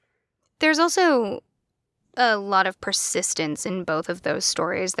 There's also a lot of persistence in both of those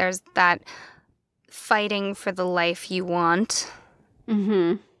stories. There's that fighting for the life you want.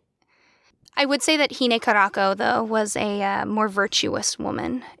 Mm-hmm. I would say that Hine Karako, though, was a more virtuous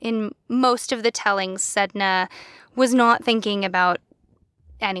woman. In most of the tellings, Sedna was not thinking about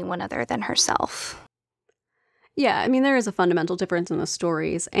anyone other than herself. Yeah, I mean, there is a fundamental difference in the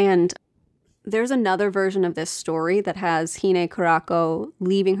stories. And there's another version of this story that has Hine Karako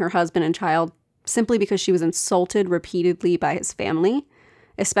leaving her husband and child simply because she was insulted repeatedly by his family,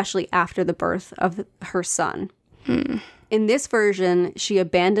 especially after the birth of her son. In this version, she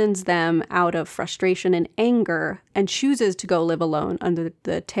abandons them out of frustration and anger and chooses to go live alone under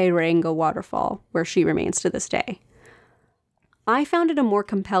the Teirenga waterfall, where she remains to this day. I found it a more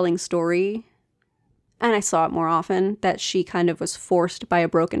compelling story, and I saw it more often, that she kind of was forced by a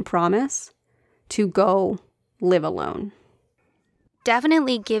broken promise to go live alone.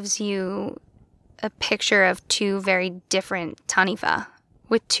 Definitely gives you a picture of two very different Taniwha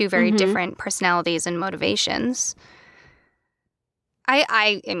with two very different personalities and motivations.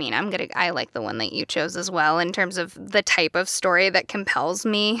 I mean, I like the one that you chose as well in terms of the type of story that compels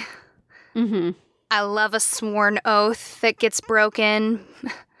me. I love a sworn oath that gets broken.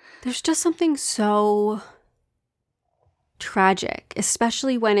 There's just something so tragic,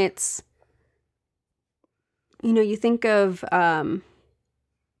 especially when it's, you know, you think of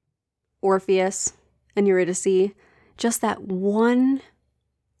Orpheus and Eurydice, just that one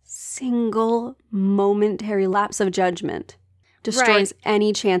single momentary lapse of judgment destroys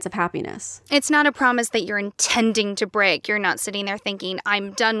any chance of happiness. It's not a promise that you're intending to break. You're not sitting there thinking,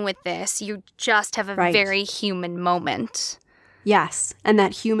 I'm done with this. You just have a very human moment. Yes, and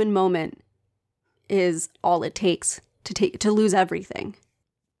that human moment is all it takes to lose everything.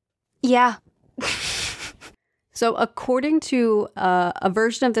 Yeah. So according to a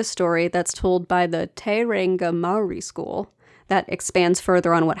version of this story that's told by the Teirenga Maori school that expands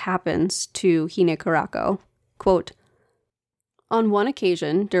further on what happens to Hine Karako, quote, on one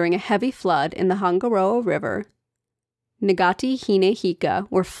occasion, during a heavy flood in the Hangaroa River, Ngati Hine Hika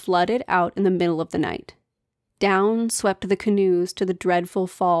were flooded out in the middle of the night. Down swept the canoes to the dreadful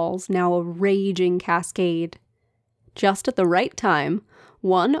falls, now a raging cascade. Just at the right time,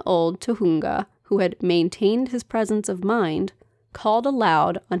 one old Tohunga, who had maintained his presence of mind, called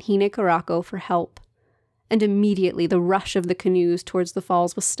aloud on Hine Karako for help, and immediately the rush of the canoes towards the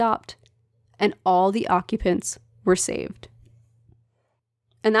falls was stopped, and all the occupants were saved.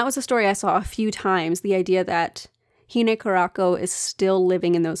 And that was a story I saw a few times, the idea that Hine Karako is still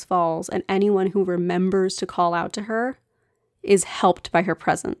living in those falls, and anyone who remembers to call out to her is helped by her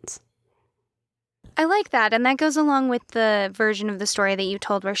presence. I like that, and that goes along with the version of the story that you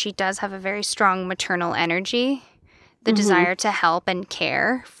told where she does have a very strong maternal energy. the desire to help and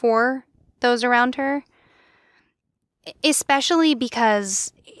care for those around her. Especially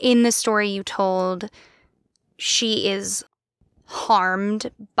because in the story you told, she is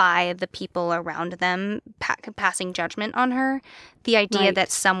harmed by the people around them passing judgment on her. The idea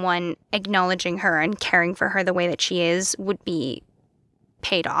that someone acknowledging her and caring for her the way that she is would be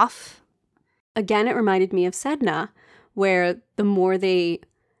paid off. Again, it reminded me of Sedna, where the more they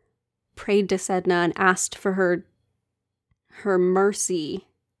prayed to Sedna and asked for her mercy,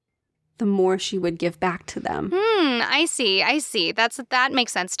 the more she would give back to them. I see. That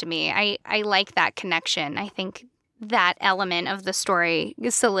makes sense to me. I like that connection. I think that element of the story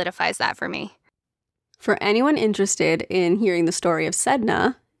solidifies that for me. For anyone interested in hearing the story of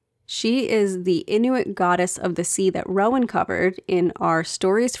Sedna, she is the Inuit goddess of the sea that Rowan covered in our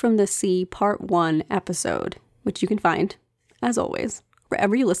Stories from the Sea Part 1 episode, which you can find, as always,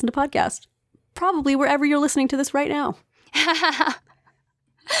 wherever you listen to podcasts. Probably wherever you're listening to this right now.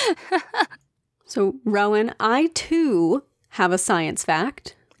 So, Rowan, I too have a science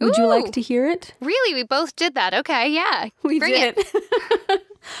fact. Would you like to hear it? Really? We both did that. Okay, yeah. We did.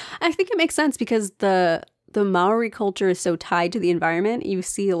 I think it makes sense because the Maori culture is so tied to the environment. You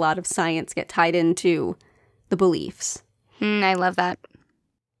see a lot of science get tied into the beliefs. I love that.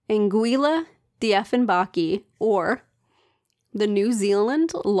 Anguilla dieffenbachii, or the New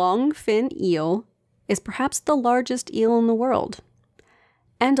Zealand longfin eel, is perhaps the largest eel in the world,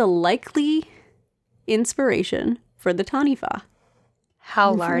 and a likely inspiration for the Taniwha.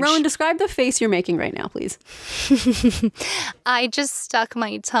 How large? Rowan, describe the face you're making right now, please. I just stuck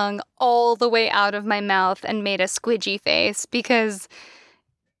my tongue all the way out of my mouth and made a squidgy face because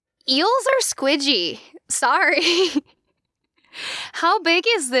eels are squidgy. Sorry. How big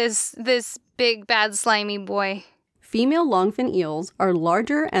is this big, bad, slimy boy? Female longfin eels are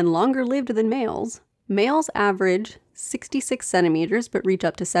larger and longer lived than males. Males average 66 centimeters but reach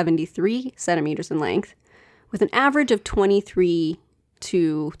up to 73 centimeters in length, with an average of 23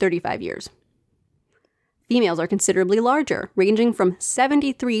 to 35 years. Females are considerably larger, ranging from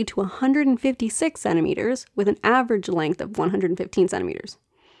 73 to 156 centimeters, with an average length of 115 centimeters.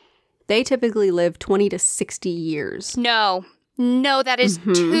 They typically live 20 to 60 years. No, that is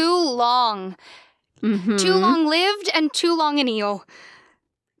too long. Too long lived and too long an eel.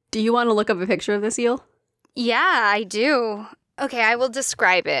 Do you want to look up a picture of this eel? Yeah, I do. Okay, I will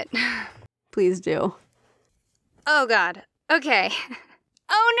describe it. Please do. Oh, God. Okay.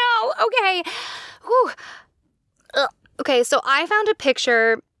 Oh, no. Okay. Whew. Ugh. Okay, so I found a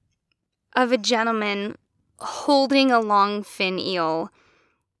picture of a gentleman holding a longfin eel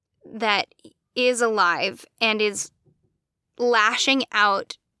that is alive and is lashing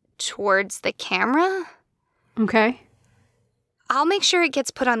out towards the camera. Okay. I'll make sure it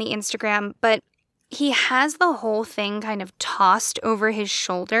gets put on the Instagram, but he has the whole thing kind of tossed over his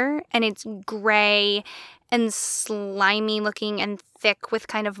shoulder, and it's gray and slimy looking and thick with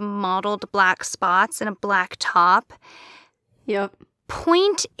kind of mottled black spots and a black top. Yep.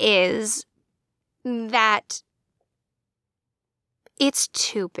 Point is that it's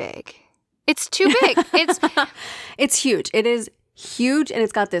too big. It's too big. It's huge. It is huge, and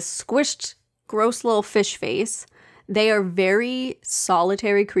it's got this squished, gross little fish face. They are very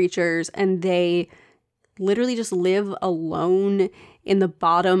solitary creatures, and they literally just live alone in the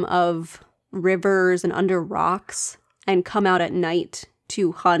bottom of rivers and under rocks and come out at night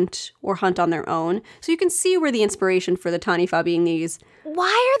to hunt or hunt on their own. So you can see where the inspiration for the Taniwha being these. Why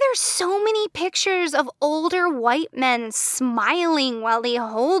are there so many pictures of older white men smiling while they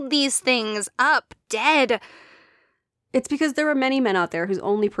hold these things up dead? It's because there are many men out there whose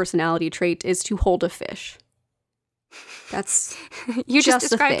only personality trait is to hold a fish. That's you just a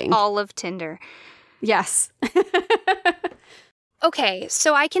described thing. All of Tinder. Yes. Okay,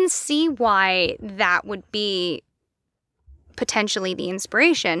 so I can see why that would be potentially the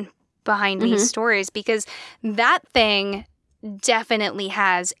inspiration behind these stories, because that thing definitely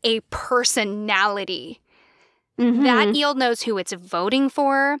has a personality. That eel knows who it's voting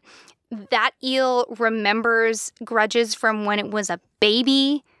for. That eel remembers grudges from when it was a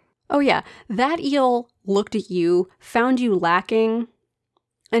baby. Oh, yeah. That eel looked at you, found you lacking,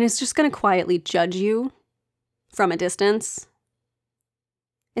 and is just going to quietly judge you from a distance.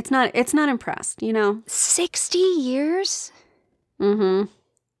 It's not impressed, you know? 60 years? And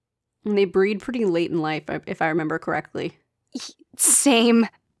they breed pretty late in life, if I remember correctly. Same.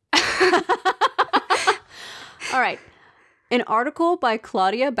 All right. An article by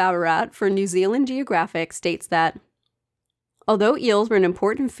Claudia Babarat for New Zealand Geographic states that although eels were an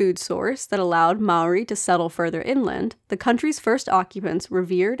important food source that allowed Maori to settle further inland, the country's first occupants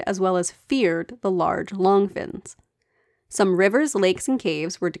revered as well as feared the large longfins. Some rivers, lakes, and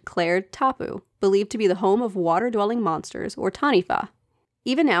caves were declared tapu, believed to be the home of water-dwelling monsters, or taniwha.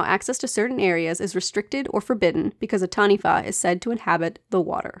 Even now, access to certain areas is restricted or forbidden because a taniwha is said to inhabit the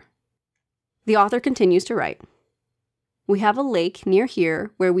water. The author continues to write, "We have a lake near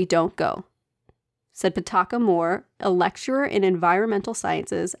here where we don't go," said Pitaka Moore, a lecturer in environmental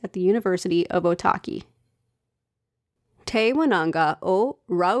sciences at the University of Otaki. Te Wananga o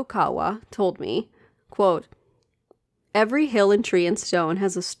Raukawa told me, quote, "Every hill and tree and stone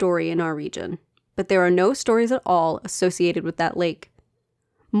has a story in our region, but there are no stories at all associated with that lake.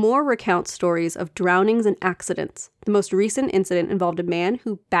 Moore recounts stories of drownings and accidents. The most recent incident involved a man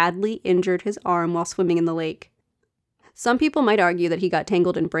who badly injured his arm while swimming in the lake. Some people might argue that he got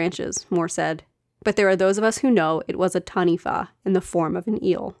tangled in branches," Moore said, "but there are those of us who know it was a taniwha in the form of an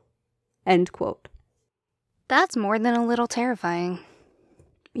eel." End quote. That's more than a little terrifying.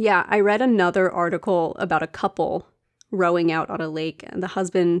 Yeah, I read another article about a couple rowing out on a lake, and the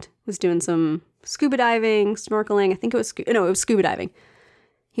husband was doing some scuba diving, snorkeling. I think it was scuba diving.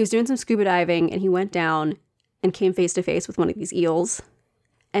 He was doing some scuba diving, and he went down and came face to face with one of these eels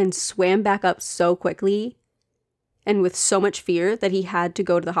and swam back up so quickly and with so much fear that he had to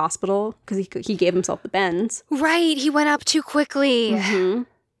go to the hospital because he gave himself the bends. Right, he went up too quickly. Mm-hmm.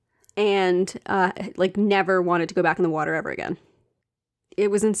 And never wanted to go back in the water ever again.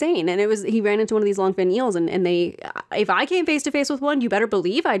 It was insane. And he ran into one of these longfin eels, and they, if I came face to face with one, you better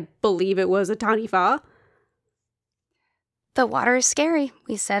believe I'd believe it was a taniwha. The water is scary.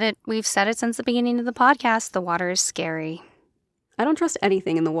 We've said it since the beginning of the podcast. The water is scary. I don't trust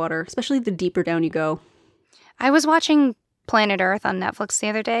anything in the water, especially the deeper down you go. I was watching Planet Earth on Netflix the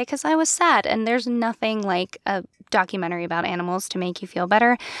other day because I was sad, and there's nothing like a documentary about animals to make you feel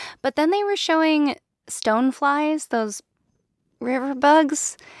better. But then they were showing stoneflies, those river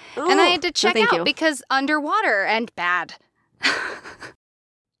bugs, and I had to check out because underwater and bad.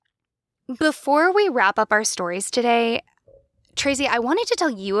 Before we wrap up our stories today, Tracy, I wanted to tell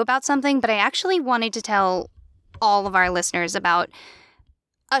you about something, but I actually wanted to tell all of our listeners about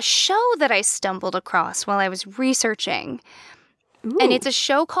a show that I stumbled across while I was researching. Ooh. And it's a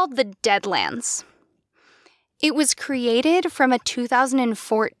show called The Deadlands. It was created from a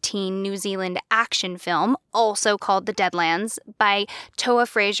 2014 New Zealand action film, also called The Deadlands, by Toa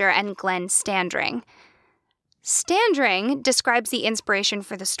Fraser and Glenn Standring. Standring describes the inspiration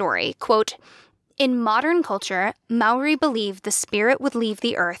for the story, quote, "In modern culture, Maori believed the spirit would leave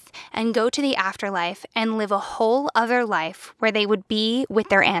the earth and go to the afterlife and live a whole other life where they would be with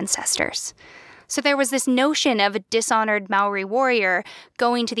their ancestors. So there was this notion of a dishonored Maori warrior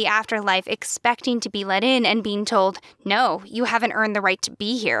going to the afterlife expecting to be let in and being told, no, you haven't earned the right to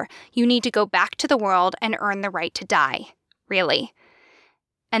be here. You need to go back to the world and earn the right to die. Really.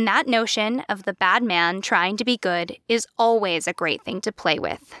 And that notion of the bad man trying to be good is always a great thing to play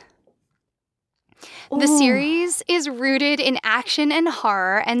with. The series is rooted in action and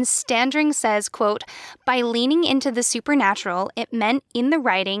horror, and Standring says, quote, "By leaning into the supernatural, it meant in the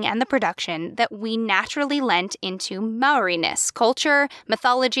writing and the production that we naturally lent into Maori-ness, culture,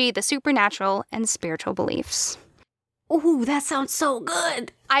 mythology, the supernatural, and spiritual beliefs." Ooh, that sounds so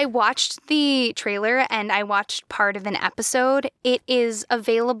good. I watched the trailer and I watched part of an episode. It is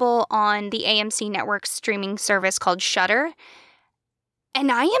available on the AMC Network streaming service called Shudder.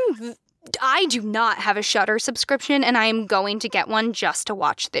 And I do not have a Shudder subscription, and I am going to get one just to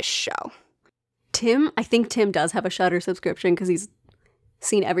watch this show. I think Tim does have a Shudder subscription because he's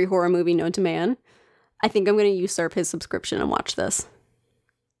seen every horror movie known to man. I think I'm going to usurp his subscription and watch this.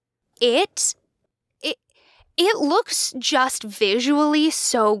 It looks just visually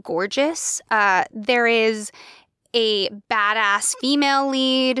so gorgeous. There is a badass female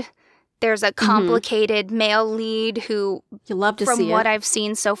lead. There's a complicated male lead who, you love to from see what it. I've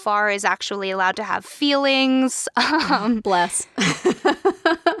seen so far, is actually allowed to have feelings. Bless.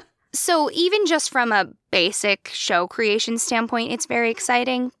 So even just from a basic show creation standpoint, it's very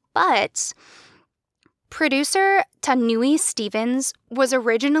exciting. But producer Tanui Stevens was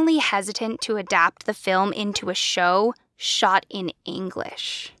originally hesitant to adapt the film into a show shot in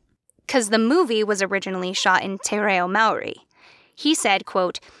English, because the movie was originally shot in Te Reo Maori. He said,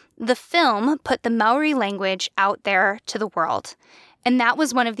 quote, "The film put the Maori language out there to the world. And that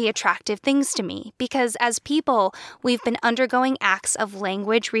was one of the attractive things to me, because as people, we've been undergoing acts of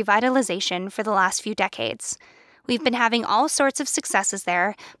language revitalization for the last few decades. We've been having all sorts of successes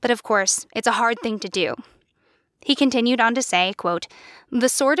there, but of course, it's a hard thing to do." He continued on to say, quote, "The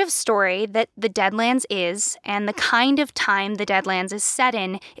sort of story that The Deadlands is, and the kind of time The Deadlands is set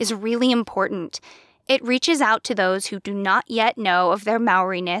in, is really important. It reaches out to those who do not yet know of their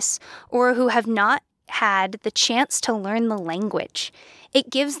Maori-ness, or who have not had the chance to learn the language. It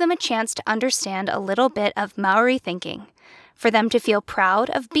gives them a chance to understand a little bit of Maori thinking, for them to feel proud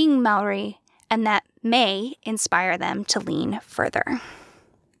of being Maori, and that may inspire them to lean further.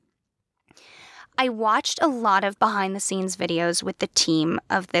 I watched a lot of behind-the-scenes videos with the team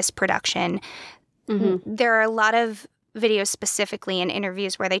of this production. Mm-hmm. There are a lot of videos specifically in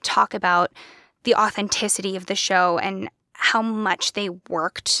interviews where they talk about the authenticity of the show and how much they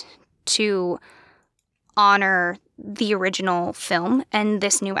worked to honor the original film and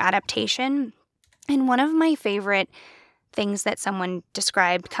this new adaptation. And one of my favorite things that someone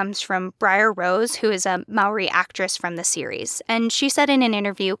described comes from Briar Rose, who is a Maori actress from the series. And she said in an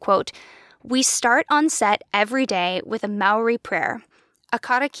interview, quote, "We start on set every day with a Maori prayer, a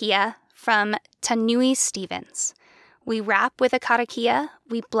karakia from Tanui Stevens. We wrap with a karakia,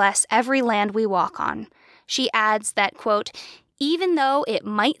 we bless every land we walk on." She adds that, quote, "Even though it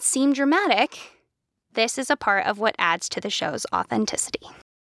might seem dramatic, this is a part of what adds to the show's authenticity."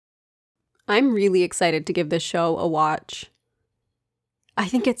 I'm really excited to give this show a watch. I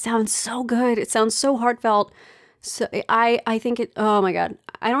think it sounds so good. It sounds so heartfelt. So I think it, oh my God.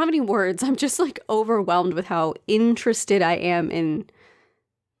 I don't have any words. I'm just like overwhelmed with how interested I am in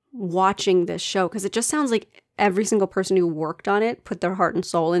watching this show, because it just sounds like every single person who worked on it put their heart and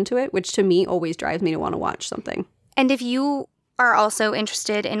soul into it, which to me always drives me to want to watch something. And if you are also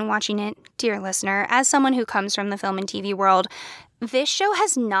interested in watching it, dear listener, as someone who comes from the film and TV world, this show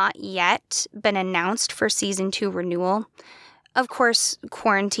has not yet been announced for season 2 renewal. Of course,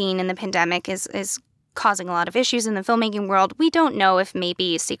 quarantine and the pandemic is causing a lot of issues in the filmmaking world. We don't know if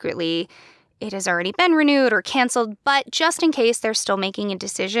maybe secretly it has already been renewed or canceled, but just in case they're still making a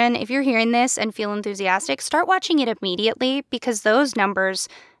decision, if you're hearing this and feel enthusiastic, start watching it immediately, because those numbers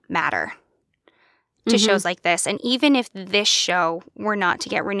matter to shows like this. And even if this show were not to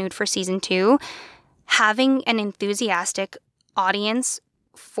get renewed for season 2, having an enthusiastic audience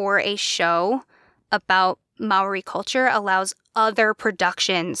for a show about Maori culture allows other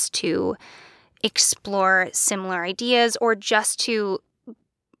productions to explore similar ideas, or just to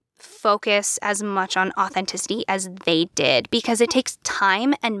focus as much on authenticity as they did, because it takes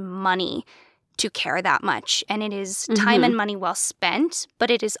time and money to care that much. And it is time and money well spent,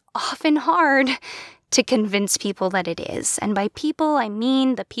 but it is often hard to convince people that it is. And by people, I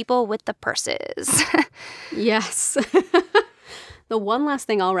mean the people with the purses. Yes. The one last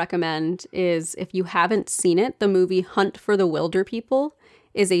thing I'll recommend is, if you haven't seen it, the movie Hunt for the Wilder People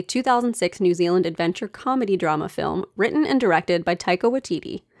is a 2006 New Zealand adventure comedy drama film written and directed by Taika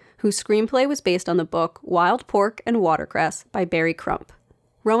Waititi, whose screenplay was based on the book Wild Pork and Watercress by Barry Crump.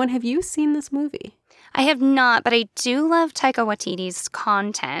 Rowan, have you seen this movie? I have not, but I do love Taika Waititi's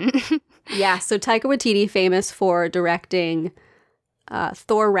content. Yeah, so Taika Waititi, famous for directing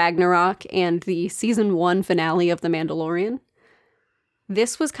Thor Ragnarok and the season 1 finale of The Mandalorian.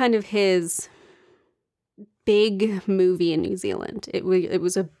 This was kind of his big movie in New Zealand. It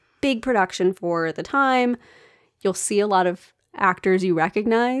was a big production for the time. You'll see a lot of actors you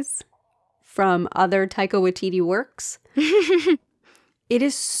recognize from other Taika Waititi works. It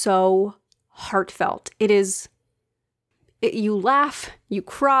is so heartfelt. You laugh, you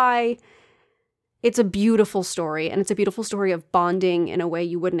cry. It's a beautiful story, and it's a beautiful story of bonding in a way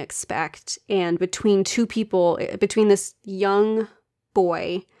you wouldn't expect. And between two people, between this young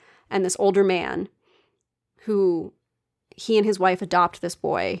boy and this older man, who he and his wife adopt this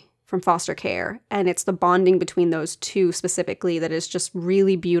boy from foster care. And it's the bonding between those two specifically that is just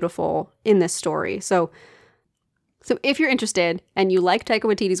really beautiful in this story. So if you're interested and you like Taika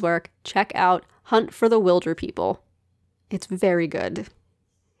Waititi's work, check out Hunt for the Wilder People. It's very good.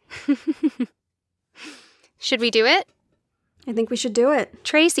 Should we do it? I think we should do it.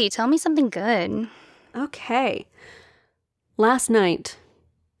 Tracy, tell me something good. Okay. Last night,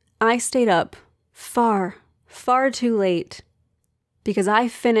 I stayed up far too late because I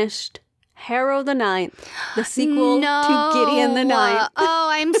finished Harrow the Ninth, the sequel to Gideon the Ninth. Oh,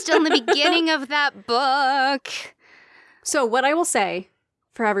 I'm still in the beginning of that book. So what I will say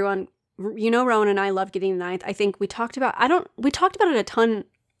for everyone, Rowan and I love Gideon the Ninth. I think we talked about it a ton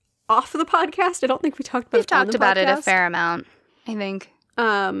off of the podcast. I don't think we talked about it on the podcast. We've talked about it a fair amount, I think.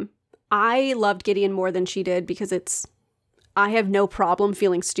 I loved Gideon more than she did because I have no problem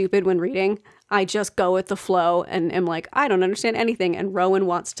feeling stupid when reading. I just go with the flow and am like, I don't understand anything. And Rowan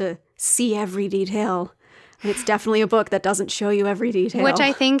wants to see every detail. And it's definitely a book that doesn't show you every detail. Which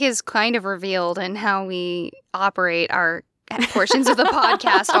I think is kind of revealed in how we operate our portions of the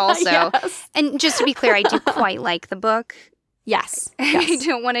podcast also. Yes. And just to be clear, I do quite like the book. Yes. I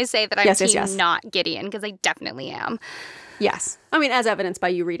don't want to say that I'm yes. not Gideon, because I definitely am. Yes. I mean, as evidenced by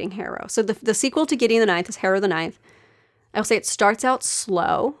you reading Harrow. So the sequel to Gideon the Ninth is Harrow the Ninth. I'll say it starts out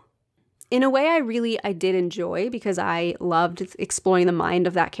slow. In a way I did enjoy because I loved exploring the mind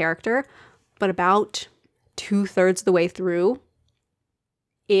of that character. But about 2/3 of the way through,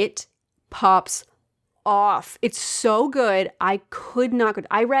 it pops off. It's so good. I could not go.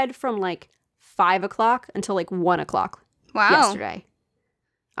 I read from like 5 o'clock until like 1 o'clock yesterday.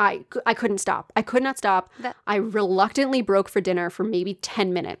 I couldn't stop. I could not stop. I reluctantly broke for dinner for maybe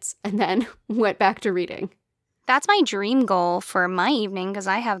 10 minutes and then went back to reading. That's my dream goal for my evening because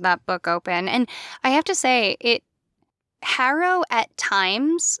I have that book open. And I have to say, Harrow at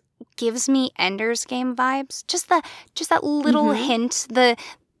times gives me Ender's Game vibes. Just that little hint, the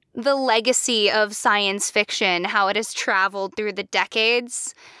legacy of science fiction, how it has traveled through the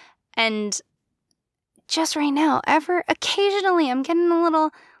decades. And just right now, occasionally I'm getting a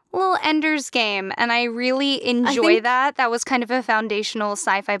little Ender's Game, and I really enjoy that. That was kind of a foundational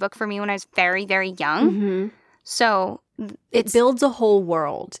sci-fi book for me when I was very, very young. Mm-hmm. So it builds a whole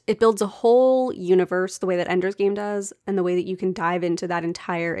world. It builds a whole universe the way that Ender's Game does, and the way that you can dive into that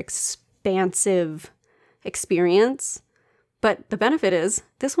entire expansive experience. But the benefit is,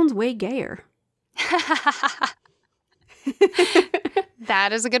 this one's way gayer.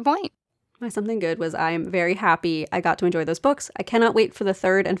 That is a good point. My something good was I'm very happy I got to enjoy those books. I cannot wait for the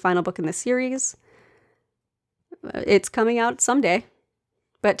third and final book in the series. It's coming out someday.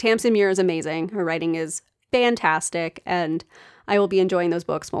 But Tamsin Muir is amazing. Her writing is fantastic, and I will be enjoying those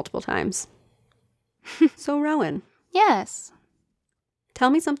books multiple times. So, Rowan. Yes. Tell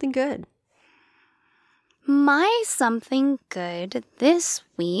me something good. My something good this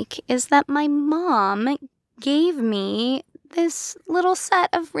week is that my mom gave me this little set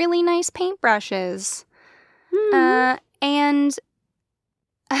of really nice paintbrushes. And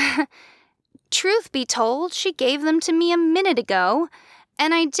truth be told, she gave them to me a minute ago,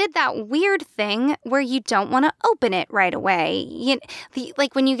 and I did that weird thing where you don't want to open it right away.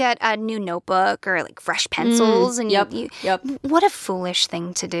 Like when you get a new notebook or like fresh pencils, and you what a foolish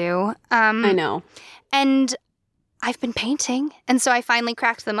thing to do. I know. And I've been painting, and so I finally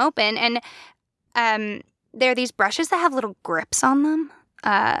cracked them open, and there are these brushes that have little grips on them,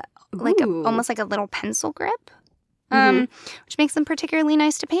 almost like a little pencil grip, which makes them particularly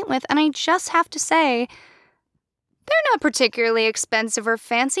nice to paint with. And I just have to say, they're not particularly expensive or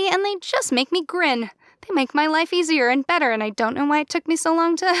fancy, and they just make me grin. They make my life easier and better, and I don't know why it took me so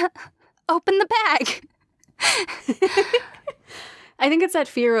long to open the bag. I think it's that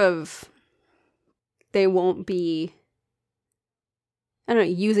fear of they won't be, I don't know,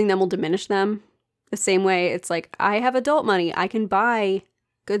 using them will diminish them. The same way it's like, I have adult money. I can buy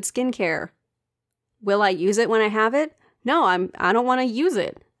good skincare. Will I use it when I have it? No, I don't want to use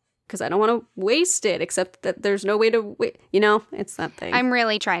it because I don't want to waste it, except that there's no way to it's that thing. I'm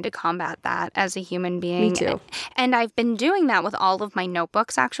really trying to combat that as a human being. Me too. And I've been doing that with all of my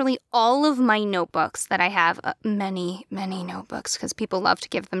notebooks, actually. All of my notebooks that I have, many, many notebooks, because people love to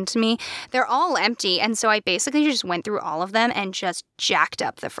give them to me, they're all empty. And so I basically just went through all of them and just jacked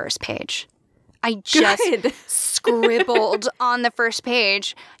up the first page. I just scribbled on the first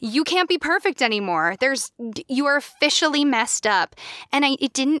page, you can't be perfect anymore. You are officially messed up. And I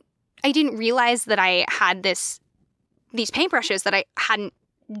didn't realize that I had these paintbrushes that I hadn't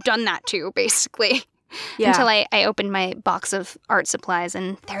done that to, basically. Yeah. Until I opened my box of art supplies,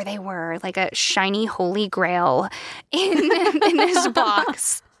 and there they were, like a shiny holy grail in this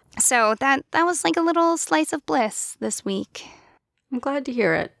box. So that was like a little slice of bliss this week. I'm glad to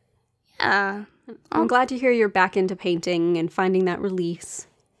hear it. Yeah. I'm glad to hear you're back into painting and finding that release.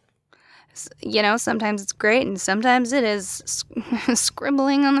 Sometimes it's great, and sometimes it is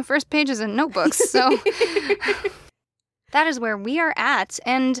scribbling on the first pages of notebooks. So that is where we are at,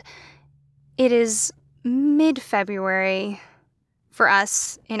 and it is mid-February for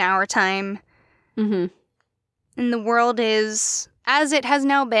us in our time. Mm-hmm. And the world is as it has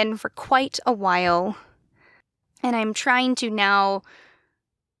now been for quite a while. And I'm trying to now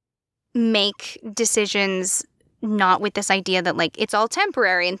make decisions not with this idea that, like, it's all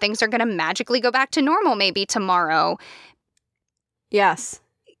temporary and things are going to magically go back to normal maybe tomorrow. Yes.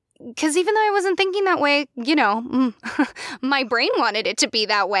 Because even though I wasn't thinking that way, my brain wanted it to be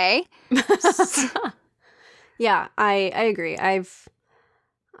that way. Yeah, I agree. It's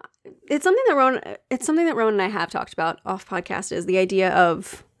something that Rowan and I have talked about off podcast, is the idea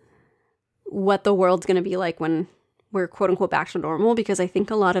of what the world's going to be like when we're quote unquote back to normal, because I think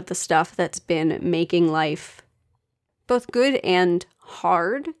a lot of the stuff that's been making life both good and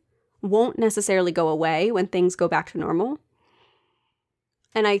hard won't necessarily go away when things go back to normal.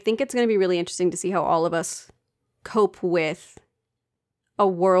 And I think it's going to be really interesting to see how all of us cope with a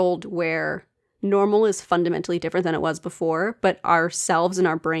world where normal is fundamentally different than it was before, but ourselves and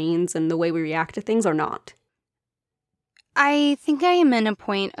our brains and the way we react to things are not? I think I am in a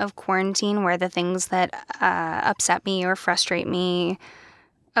point of quarantine where the things that upset me or frustrate me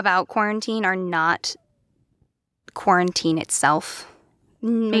about quarantine are not quarantine itself.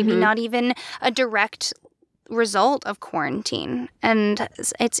 Maybe not even a direct result of quarantine. And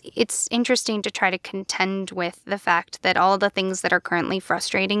it's interesting to try to contend with the fact that all the things that are currently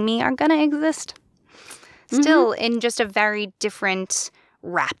frustrating me are going to exist still in just a very different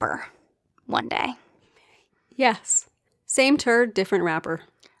wrapper one day. Yes. Same turd, different wrapper.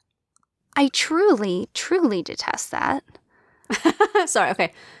 I truly, truly detest that. Sorry,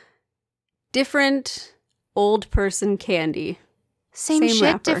 okay. Different old person candy. Same shit,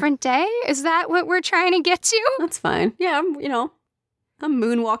 wrapper. different day? Is that what we're trying to get to? That's fine. Yeah, I'm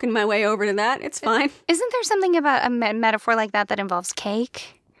moonwalking my way over to that. It's fine. Isn't there something about a metaphor like that involves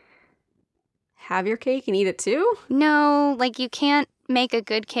cake? Have your cake and eat it too? No, like you can't make a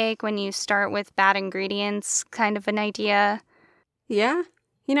good cake when you start with bad ingredients, kind of an idea. Yeah.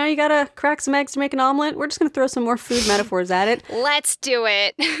 You gotta crack some eggs to make an omelet. We're just gonna throw some more food metaphors at it. Let's do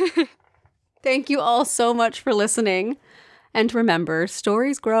it. Thank you all so much for listening. And remember,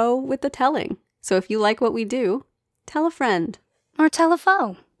 stories grow with the telling. So if you like what we do, tell a friend. Or tell a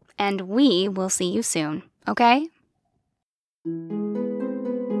foe. And we will see you soon, okay?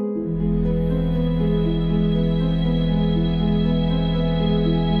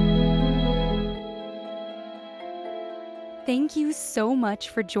 Thank you so much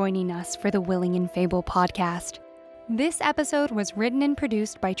for joining us for the Willing and Fable podcast. This episode was written and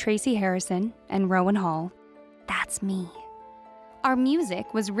produced by Tracy Harrison and Rowan Hall. That's me. Our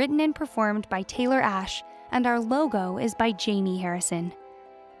music was written and performed by Taylor Ash, and our logo is by Jamie Harrison.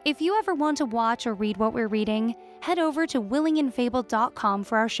 If you ever want to watch or read what we're reading, head over to willingandfable.com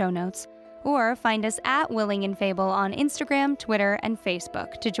for our show notes, or find us at Willing and Fable on Instagram, Twitter, and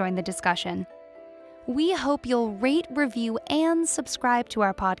Facebook to join the discussion. We hope you'll rate, review, and subscribe to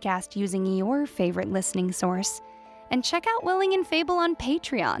our podcast using your favorite listening source. And check out Willing and Fable on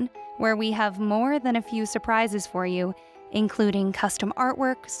Patreon, where we have more than a few surprises for you, including custom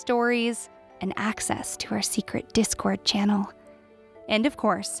artwork, stories, and access to our secret Discord channel. And of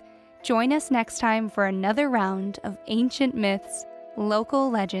course, join us next time for another round of ancient myths,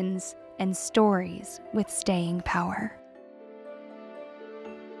 local legends, and stories with staying power.